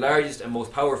 is the largest and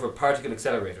most powerful particle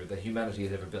accelerator that humanity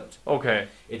has ever built. Okay.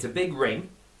 It's a big ring.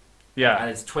 Yeah. And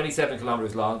it's 27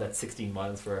 kilometres long. That's 16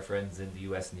 miles for our friends in the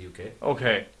US and the UK.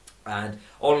 Okay. And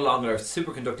all along are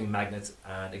superconducting magnets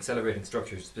and accelerating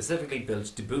structures specifically built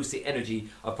to boost the energy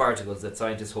of particles that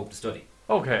scientists hope to study.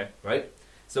 Okay. Right?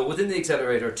 So within the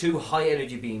accelerator, 2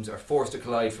 high-energy beams are forced to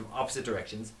collide from opposite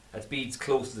directions at speeds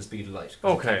close to the speed of light.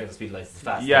 Okay. You can't get the speed of light, it's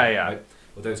fast. Yeah. Right?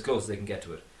 But they're as close as they can get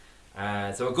to it.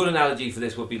 So a good analogy for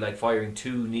this would be like firing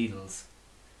 2 needles,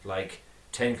 like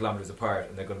 10 kilometers apart,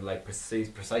 and they're going to like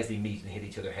precisely meet and hit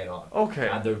each other head on. Okay.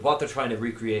 And what they're trying to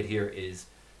recreate here is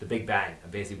the Big Bang,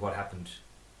 and basically what happened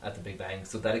at the Big Bang.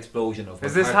 So that explosion of...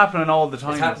 Is this happening all the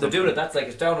time? They're doing it. That's like,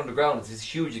 it's down underground. It's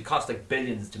huge. It costs like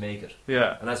billions to make it.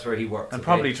 Yeah. And that's where he works. And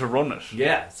probably to run it.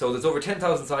 Yeah. So there's over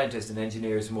 10,000 scientists and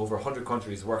engineers from over 100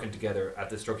 countries working together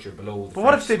at the structure below the But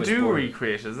what if they French do border.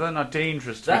 recreate it? Is that not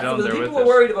dangerous to be down there with it? People were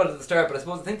worried about it at the start, but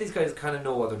I think these guys kind of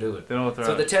know what they're doing. They know what they're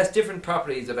So at. they test different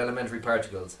properties of elementary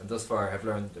particles, and thus far have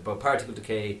learned about particle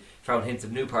decay, found hints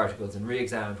of new particles, and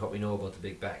re-examined what we know about the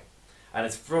Big Bang. And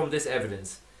it's from this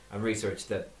evidence and research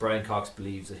that Brian Cox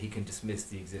believes that he can dismiss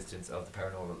the existence of the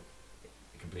paranormal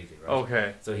completely. Right?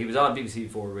 Okay. So he was on BBC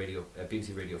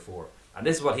Radio 4, and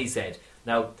this is what he said.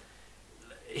 Now,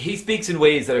 he speaks in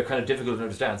ways that are kind of difficult to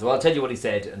understand, so I'll tell you what he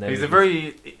said. And then He's a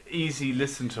very easy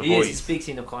listen to voice. He speaks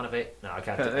in a kind of it. No, I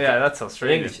can't. Yeah, that's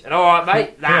Australian. English. And all right,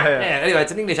 mate. Nah, Yeah. Anyway,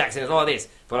 it's an English accent and all this,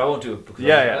 but I won't do it because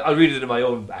Yeah. I'll read it in my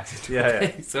own accent.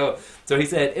 Yeah. So he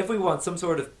said, if we want some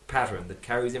sort of pattern that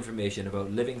carries information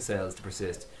about living cells to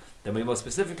persist, then we must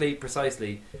specifically,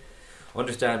 precisely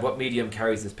understand what medium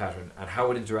carries this pattern and how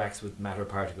it interacts with matter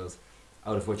particles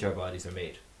out of which our bodies are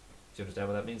made. Do you understand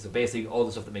what that means? So basically, all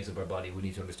the stuff that makes up our body, we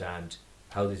need to understand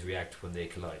how these react when they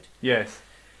collide. Yes.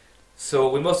 So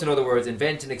we must, in other words,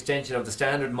 invent an extension of the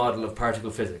standard model of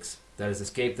particle physics that has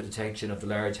escaped the detection of the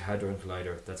Large Hadron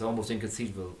Collider that's almost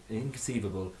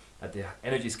inconceivable at the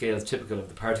energy scales typical of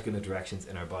the particle interactions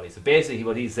in our body. So basically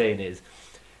what he's saying is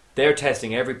they're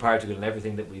testing every particle and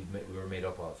everything that we were made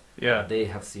up of. Yeah. And they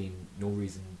have seen no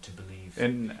reason to believe.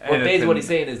 Basically What he's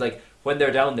saying is, like, when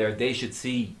they're down there, they should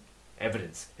see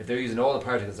evidence. If they're using all the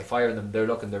particles, they're firing them,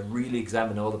 they're really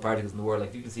examining all the particles in the world.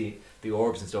 Like, you can see the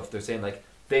orbs and stuff. They're saying, like,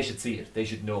 they should see it. They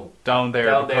should know. Down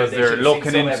there because they're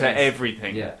looking into evidence.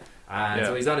 everything. Yeah. And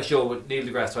so he's on a show with Neil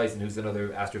deGrasse Tyson, who's another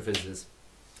astrophysicist.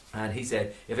 And he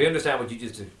said, if I understand what you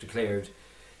just declared,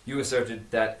 you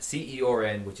asserted that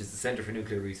CERN, which is the Centre for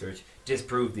Nuclear Research,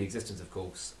 disproved the existence of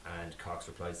ghosts, and Cox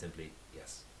replied simply,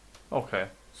 yes. Okay.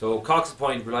 So Cox's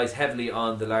point relies heavily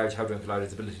on the Large Hadron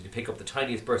Collider's ability to pick up the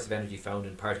tiniest bursts of energy found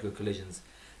in particle collisions.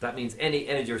 That means any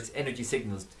energy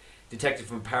signals detected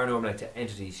from paranormal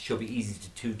entities should be easy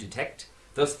to detect.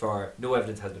 Thus far, no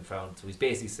evidence has been found. So he's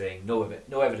basically saying no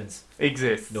evidence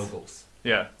exists. No ghosts.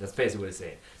 Yeah. That's basically what he's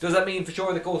saying. Does that mean for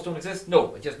sure that ghosts don't exist?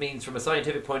 No. It just means from a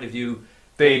scientific point of view,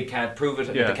 they can't prove it.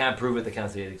 And if they can't prove it, they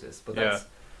can't say it exists. But that's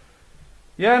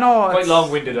quite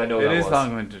long-winded, I know. It is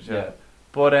long-winded, yeah.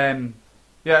 But,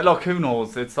 look, who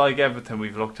knows? It's like everything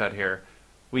we've looked at here.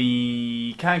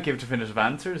 We can't give definitive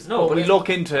answers, but we look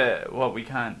into what we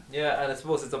can. Yeah, and I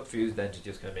suppose it's up for you then to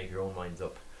just kind of make your own minds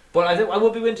up. But I think I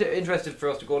would be interested for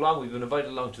us to go along. We've been invited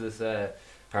along to this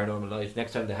Paranormal Night.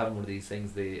 Next time they have one of these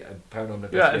things, the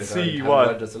Paranormal and see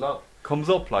what comes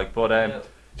up like. But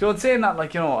do you know, saying that,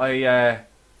 like, you know,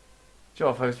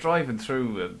 if I was driving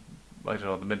through, I don't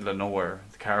know, the middle of nowhere,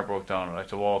 the car broke down, and I had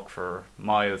to walk for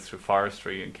miles through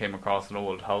forestry and came across an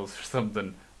old house or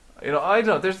something. You know, I don't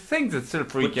know. There's things that still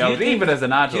freak you out, even as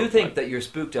an adult. Do you think that you're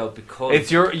spooked out because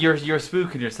it's you're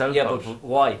spooking yourself? Yeah, out. but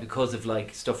why? Because of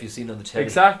like stuff you've seen on the telly,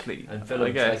 exactly, and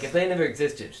films. Like, if they never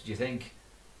existed, do you think?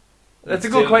 That's a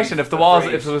good question. If there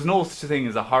was no such thing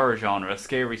as a horror genre, a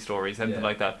scary story, something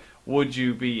like that, would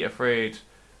you be afraid?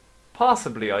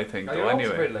 Possibly, I think. You're always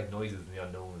afraid of like noises and the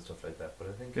unknown and stuff like that. But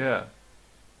I think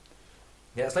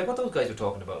yeah, it's like what those guys were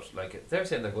talking about. Like, they're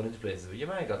saying they're going into places where your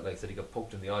man said he got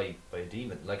poked in the eye by a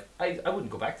demon. Like, I wouldn't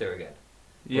go back there again.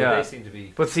 Yeah, they seem to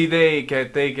be. But see, they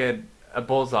get a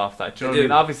buzz off that. Do you know what I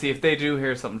mean? Obviously, if they do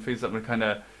hear something, feel something, kind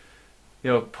of,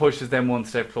 you know, pushes them one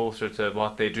step closer to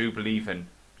what they do believe in.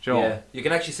 Do you know? Yeah, you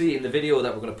can actually see in the video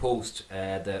that we're going to post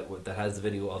that has the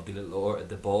video of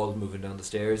the ball moving down the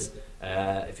stairs.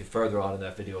 If you're further on in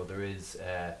that video, there is.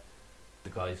 The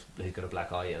guy's he's got a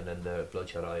black eye and then the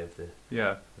bloodshot eye of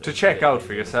the to check out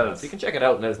for yourselves. So you can check it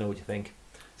out and let us know what you think.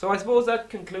 So I suppose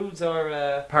that concludes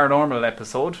our paranormal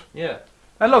episode. Yeah.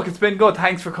 And look, it's been good.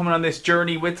 Thanks for coming on this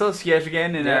journey with us yet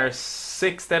again in our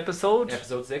 6th episode.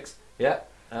 Episode 6. Yeah.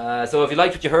 So if you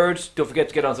liked what you heard, don't forget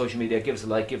to get on social media, give us a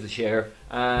like, give us a share,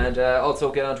 and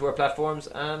also get onto our platforms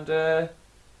and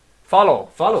follow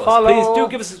us. Please do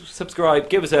give us a subscribe,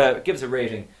 give us a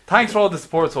rating. Thanks for all the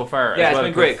support so far. Yeah, it's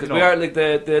been great because we are like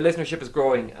the listenership is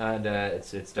growing and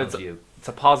it's down to you. It's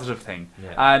a positive thing.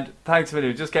 Yeah. And thanks,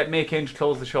 William. Just get Mick in to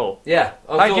close the show. Yeah.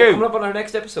 Thank you. Coming up on our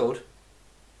next episode,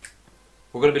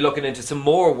 we're going to be looking into some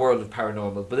more World of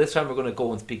Paranormal, but this time we're going to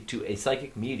go and speak to a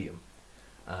psychic medium.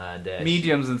 And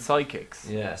mediums and psychics.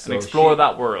 Yeah. So and explore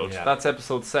that world. Yeah. That's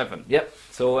episode 7. Yep.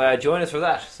 So join us for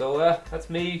that. So that's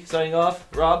me signing off.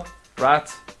 Rob.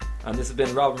 Rat. And this has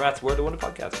been Rob and Rat's World of Wonder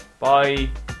podcast. Bye.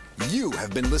 You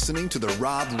have been listening to the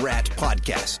Rob Rat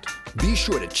Podcast. Be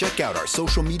sure to check out our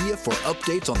social media for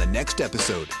updates on the next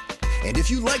episode. And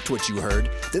if you liked what you heard,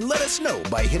 then let us know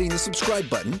by hitting the subscribe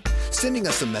button, sending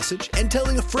us a message, and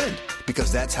telling a friend,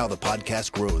 because that's how the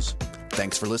podcast grows.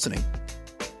 Thanks for listening.